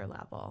cellular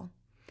level.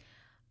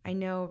 I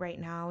know right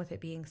now with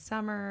it being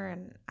summer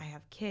and I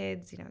have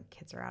kids,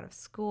 kids are out of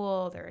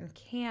school, they're in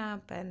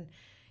camp and,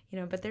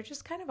 but they're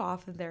just kind of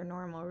off of their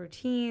normal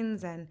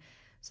routines. And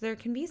so there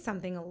can be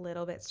something a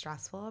little bit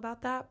stressful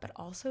about that, but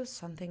also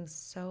something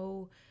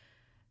so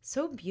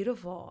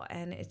beautiful.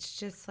 And it's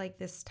just like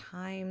this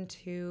time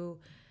to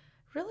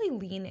really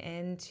lean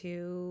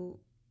into,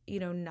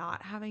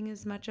 not having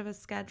as much of a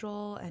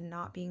schedule and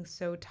not being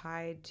so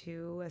tied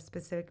to a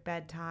specific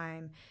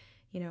bedtime.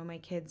 My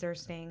kids are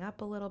staying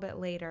up a little bit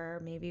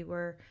later. Maybe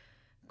we're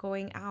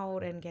going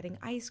out and getting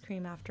ice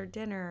cream after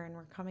dinner and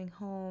we're coming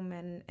home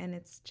and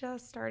it's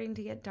just starting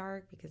to get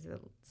dark because it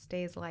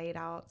stays light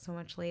out so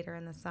much later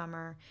in the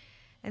summer.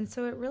 And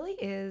so it really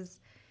is,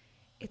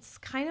 it's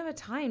kind of a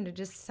time to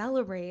just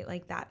celebrate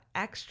like that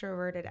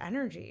extroverted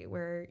energy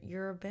where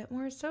you're a bit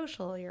more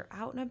social, you're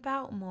out and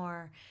about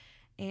more,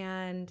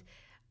 and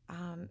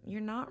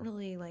you're not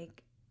really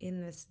like in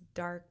this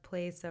dark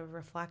place of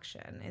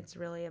reflection. It's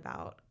really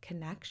about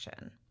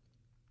connection.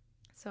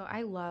 So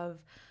I love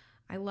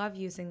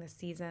using the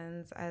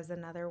seasons as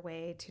another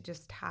way to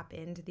just tap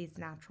into these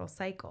natural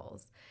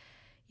cycles.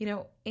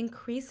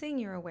 Increasing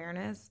your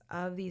awareness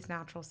of these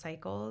natural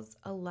cycles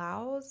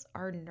allows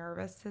our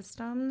nervous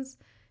systems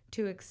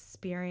to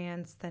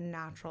experience the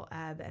natural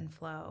ebb and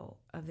flow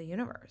of the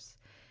universe.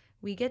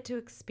 We get to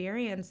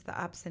experience the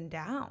ups and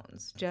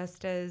downs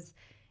just as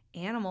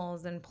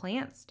animals and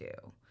plants do.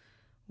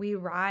 We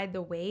ride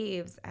the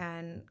waves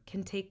and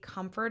can take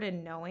comfort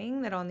in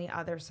knowing that on the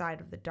other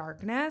side of the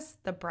darkness,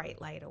 the bright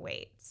light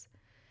awaits.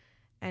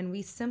 And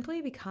we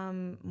simply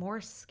become more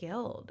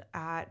skilled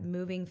at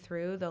moving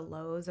through the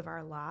lows of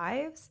our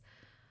lives,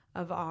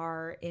 of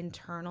our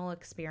internal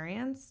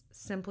experience,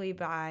 simply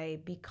by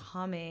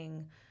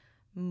becoming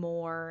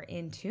more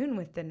in tune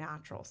with the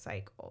natural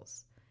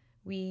cycles.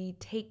 We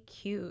take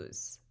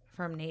cues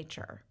from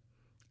nature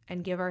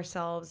and give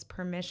ourselves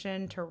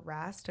permission to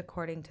rest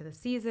according to the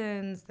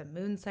seasons, the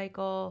moon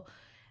cycle,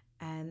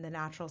 and the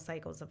natural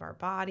cycles of our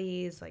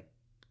bodies, like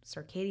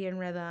circadian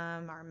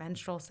rhythm, our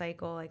menstrual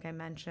cycle, like I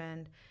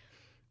mentioned.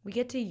 We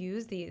get to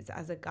use these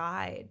as a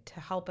guide to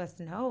help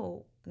us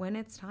know when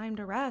it's time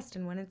to rest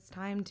and when it's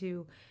time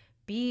to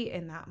be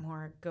in that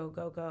more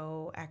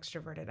go,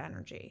 extroverted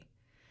energy.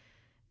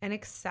 And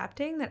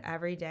accepting that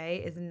every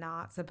day is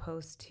not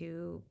supposed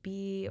to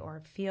be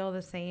or feel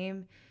the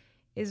same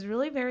is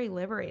really very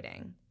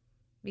liberating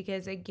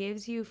because it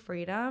gives you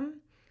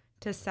freedom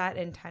to set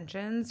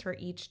intentions for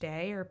each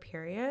day or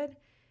period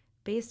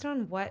based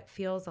on what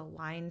feels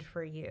aligned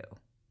for you,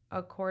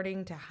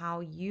 according to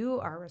how you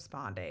are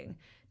responding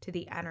to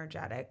the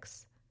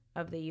energetics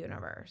of the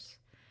universe.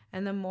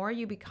 And the more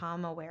you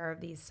become aware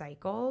of these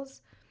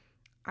cycles,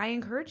 I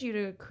encourage you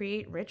to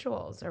create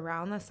rituals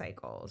around the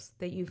cycles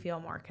that you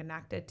feel more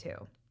connected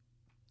to.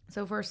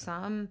 So for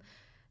some,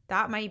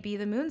 that might be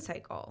the moon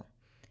cycle.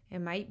 It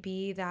might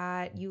be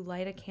that you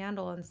light a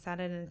candle and set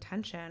an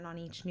intention on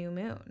each new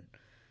moon.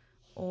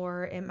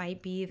 Or it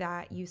might be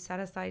that you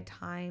set aside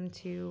time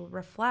to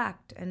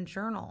reflect and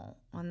journal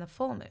on the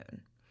full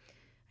moon.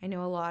 I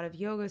know a lot of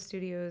yoga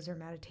studios or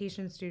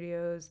meditation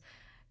studios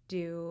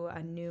do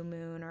a new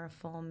moon or a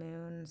full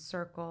moon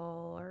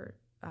circle or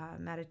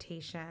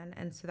meditation.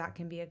 And so that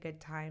can be a good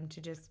time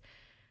to just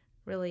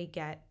really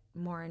get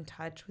more in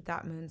touch with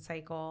that moon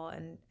cycle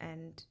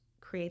and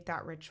create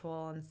that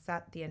ritual and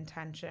set the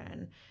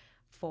intention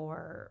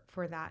for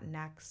that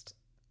next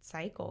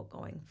cycle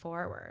going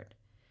forward.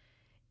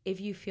 If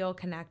you feel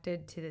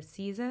connected to the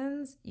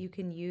seasons, you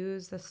can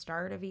use the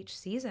start of each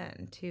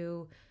season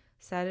to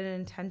set an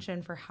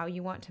intention for how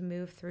you want to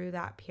move through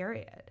that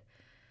period.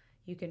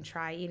 You can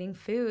try eating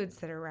foods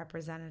that are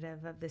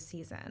representative of the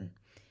season.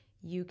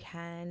 You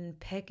can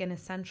pick an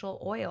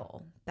essential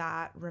oil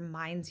that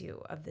reminds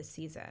you of the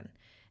season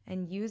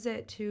and use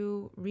it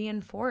to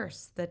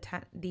reinforce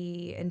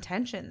the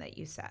intention that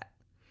you set.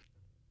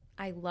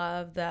 I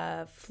love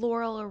the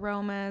floral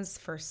aromas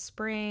for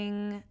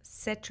spring,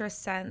 citrus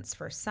scents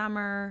for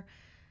summer,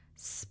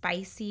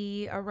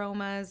 spicy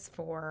aromas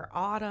for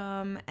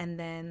autumn, and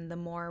then the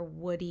more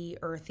woody,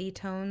 earthy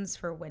tones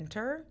for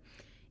winter.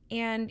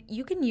 And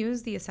you can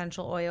use the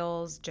essential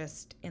oils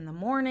just in the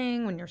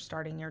morning when you're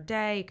starting your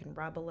day. You can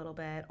rub a little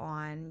bit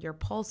on your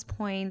pulse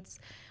points,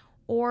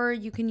 or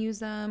you can use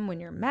them when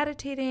you're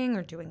meditating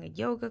or doing a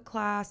yoga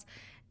class.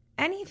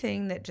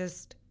 Anything that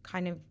just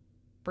kind of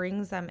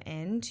brings them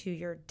into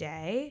your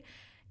day,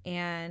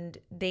 and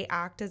they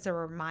act as a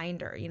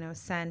reminder.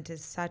 Scent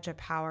is such a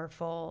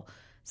powerful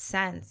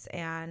sense,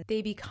 and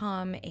they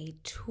become a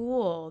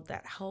tool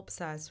that helps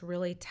us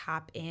really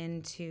tap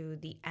into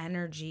the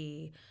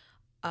energy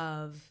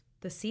of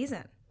the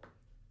season.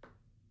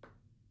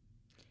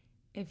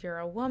 If you're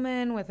a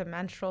woman with a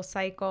menstrual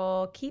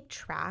cycle, keep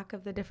track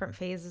of the different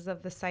phases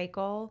of the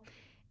cycle.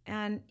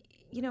 And,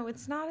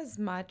 it's not as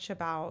much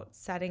about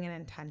setting an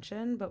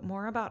intention, but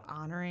more about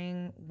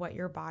honoring what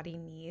your body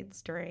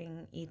needs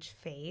during each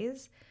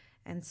phase.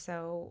 And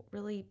so,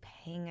 really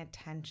paying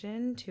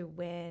attention to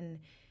when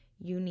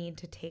you need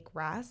to take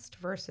rest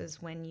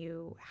versus when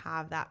you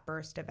have that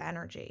burst of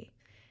energy.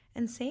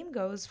 And same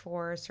goes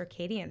for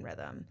circadian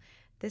rhythm.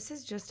 This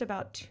is just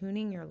about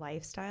tuning your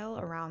lifestyle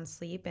around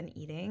sleep and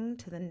eating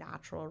to the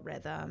natural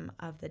rhythm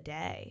of the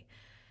day.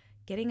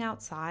 Getting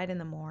outside in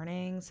the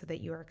morning so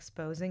that you are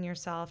exposing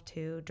yourself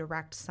to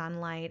direct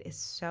sunlight is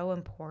so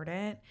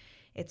important.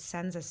 It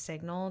sends a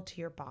signal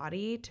to your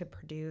body to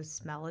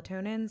produce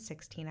melatonin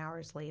 16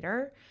 hours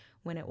later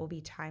when it will be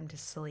time to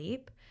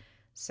sleep.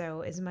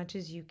 So as much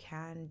as you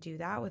can do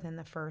that within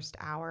the first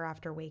hour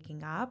after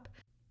waking up,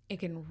 it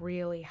can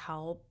really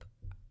help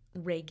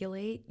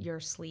regulate your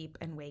sleep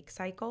and wake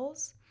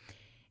cycles.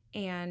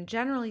 And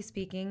generally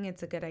speaking,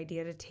 it's a good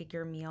idea to take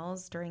your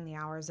meals during the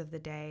hours of the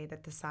day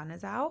that the sun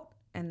is out,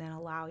 and then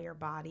allow your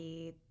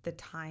body the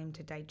time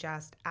to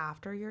digest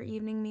after your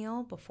evening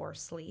meal before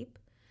sleep.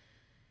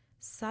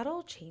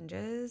 Subtle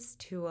changes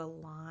to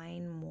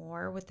align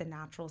more with the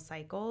natural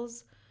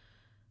cycles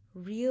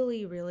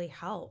really, really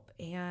help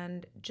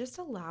and just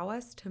allow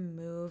us to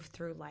move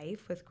through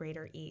life with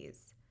greater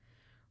ease.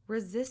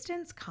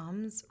 Resistance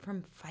comes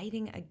from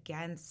fighting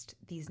against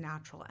these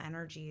natural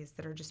energies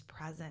that are just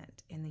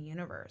present in the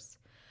universe.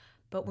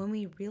 But when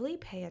we really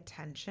pay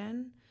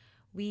attention,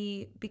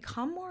 we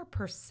become more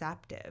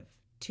perceptive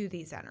to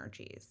these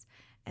energies.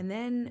 And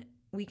then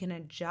we can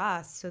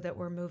adjust so that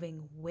we're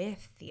moving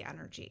with the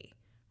energy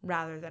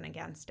rather than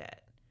against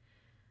it.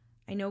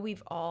 I know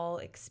we've all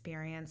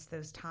experienced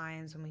those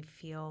times when we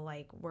feel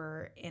like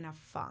we're in a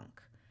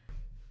funk.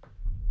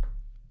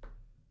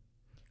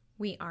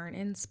 We aren't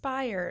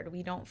inspired,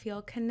 we don't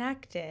feel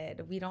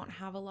connected, we don't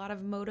have a lot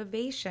of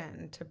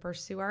motivation to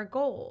pursue our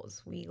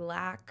goals, we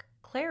lack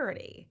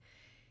clarity.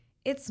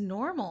 It's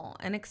normal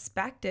and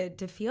expected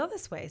to feel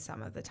this way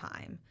some of the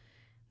time.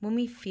 When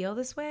we feel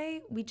this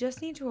way, we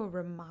just need to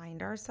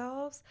remind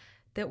ourselves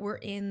that we're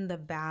in the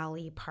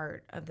valley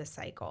part of the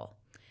cycle.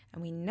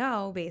 And we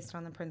know, based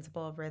on the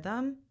principle of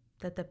rhythm,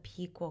 that the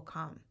peak will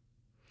come.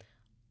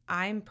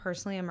 I'm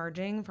personally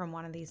emerging from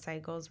one of these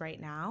cycles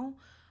right now.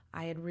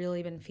 I had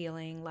really been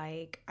feeling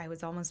like I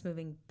was almost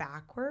moving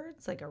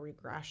backwards, like a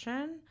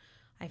regression.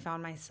 I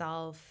found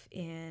myself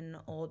in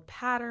old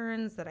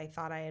patterns that I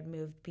thought I had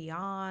moved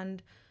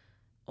beyond,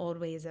 old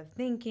ways of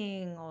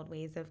thinking, old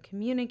ways of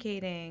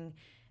communicating.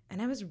 And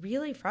I was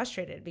really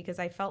frustrated because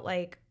I felt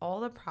like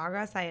all the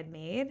progress I had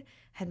made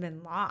had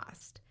been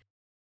lost.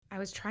 I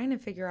was trying to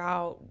figure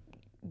out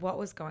what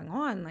was going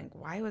on. Like,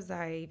 why was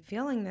I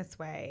feeling this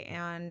way?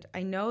 And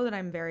I know that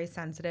I'm very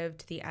sensitive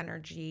to the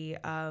energy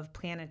of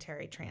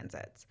planetary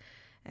transits.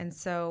 And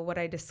so what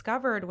I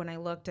discovered when I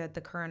looked at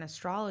the current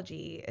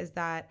astrology is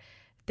that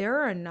there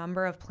are a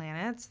number of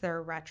planets that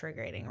are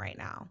retrograding right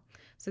now.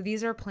 So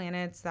these are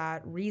planets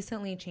that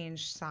recently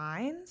changed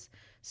signs.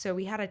 So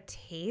we had a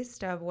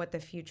taste of what the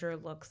future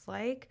looks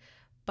like,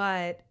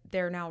 but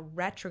they're now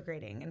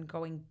retrograding and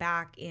going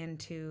back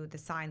into the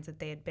signs that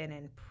they had been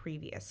in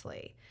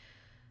previously.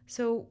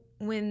 So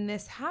when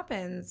this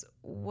happens,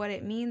 what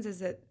it means is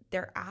that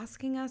they're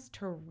asking us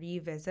to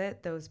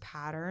revisit those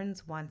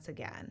patterns once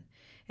again.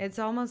 It's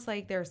almost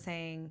like they're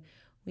saying,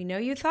 we know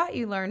you thought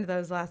you learned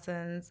those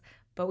lessons,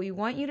 but we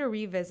want you to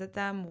revisit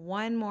them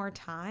one more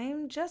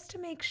time just to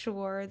make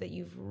sure that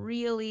you've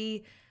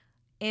really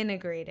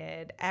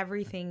integrated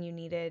everything you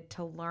needed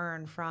to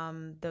learn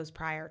from those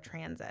prior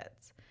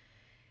transits.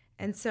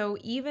 And so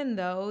even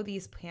though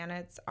these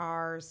planets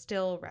are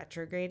still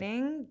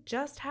retrograding,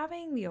 just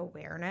having the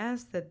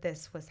awareness that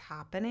this was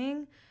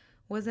happening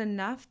was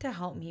enough to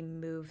help me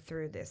move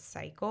through this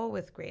cycle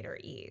with greater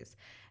ease.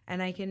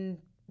 And I can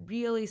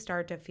really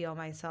start to feel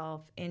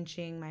myself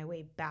inching my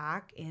way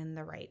back in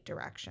the right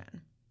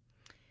direction.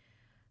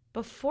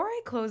 Before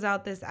I close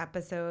out this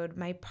episode,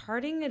 my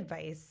parting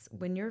advice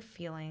when you're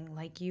feeling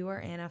like you are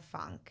in a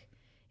funk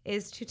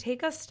is to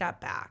take a step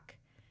back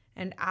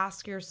and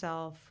ask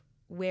yourself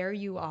where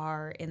you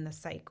are in the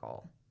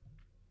cycle.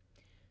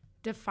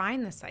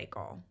 Define the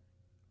cycle.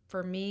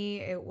 For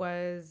me, it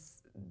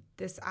was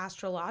this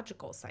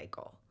astrological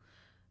cycle.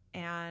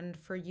 And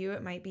for you,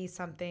 it might be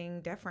something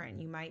different.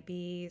 You might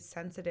be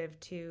sensitive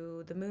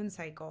to the moon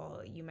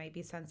cycle. You might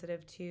be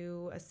sensitive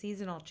to a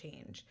seasonal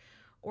change.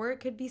 Or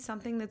it could be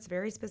something that's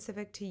very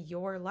specific to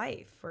your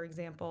life. For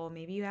example,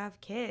 maybe you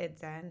have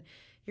kids and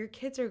your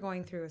kids are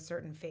going through a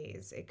certain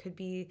phase. It could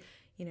be,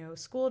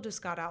 school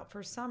just got out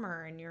for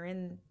summer and you're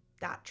in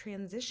that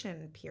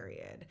transition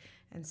period.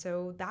 And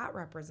so that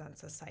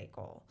represents a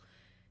cycle.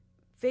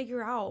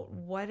 Figure out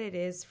what it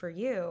is for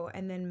you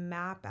and then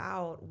map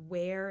out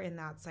where in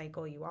that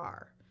cycle you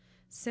are.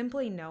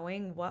 Simply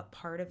knowing what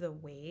part of the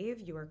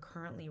wave you are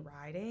currently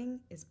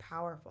riding is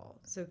powerful.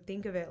 So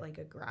think of it like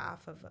a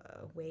graph of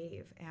a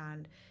wave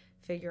and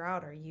figure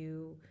out, are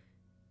you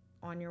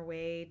on your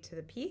way to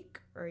the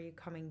peak? Or are you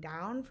coming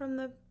down from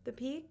the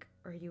peak?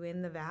 Or are you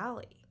in the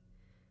valley?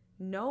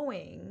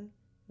 Knowing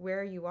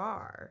where you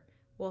are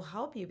will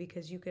help you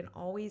because you can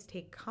always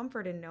take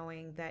comfort in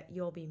knowing that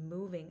you'll be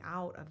moving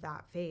out of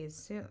that phase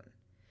soon.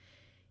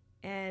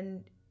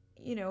 And,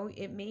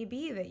 it may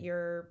be that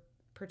you're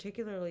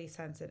particularly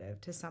sensitive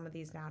to some of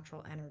these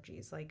natural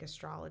energies like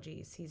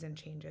astrology, season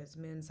changes,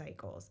 moon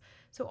cycles.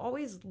 So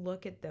always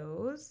look at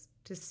those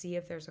to see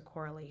if there's a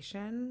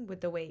correlation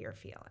with the way you're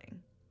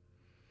feeling.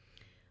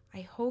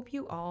 I hope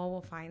you all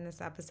will find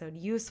this episode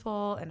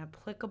useful and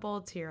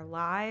applicable to your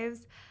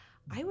lives.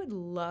 I would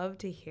love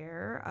to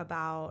hear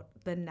about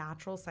the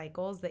natural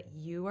cycles that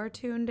you are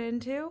tuned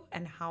into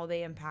and how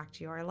they impact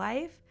your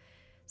life.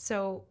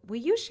 So will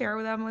you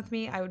share them with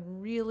me? I would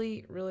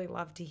really, really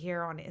love to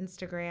hear on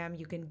Instagram.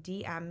 You can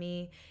DM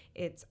me.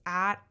 It's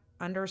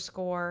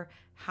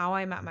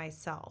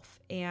 @_HowIMetMyself.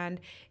 And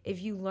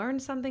if you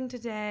learned something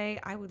today,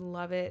 I would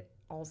love it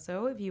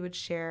also if you would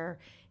share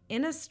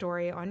in a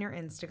story on your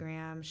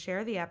Instagram,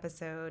 share the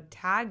episode,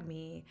 tag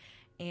me.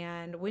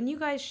 And when you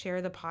guys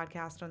share the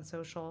podcast on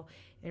social,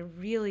 it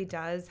really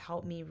does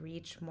help me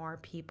reach more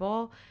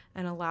people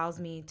and allows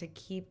me to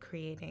keep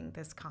creating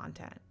this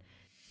content.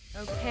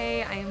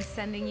 Okay, I am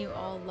sending you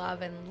all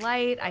love and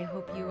light. I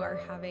hope you are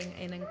having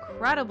an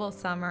incredible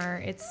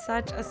summer. It's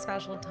such a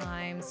special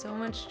time, so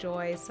much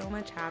joy, so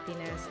much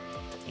happiness,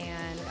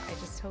 and I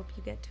just hope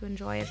you get to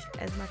enjoy it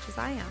as much as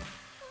I am.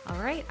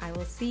 All right, I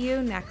will see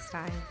you next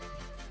time.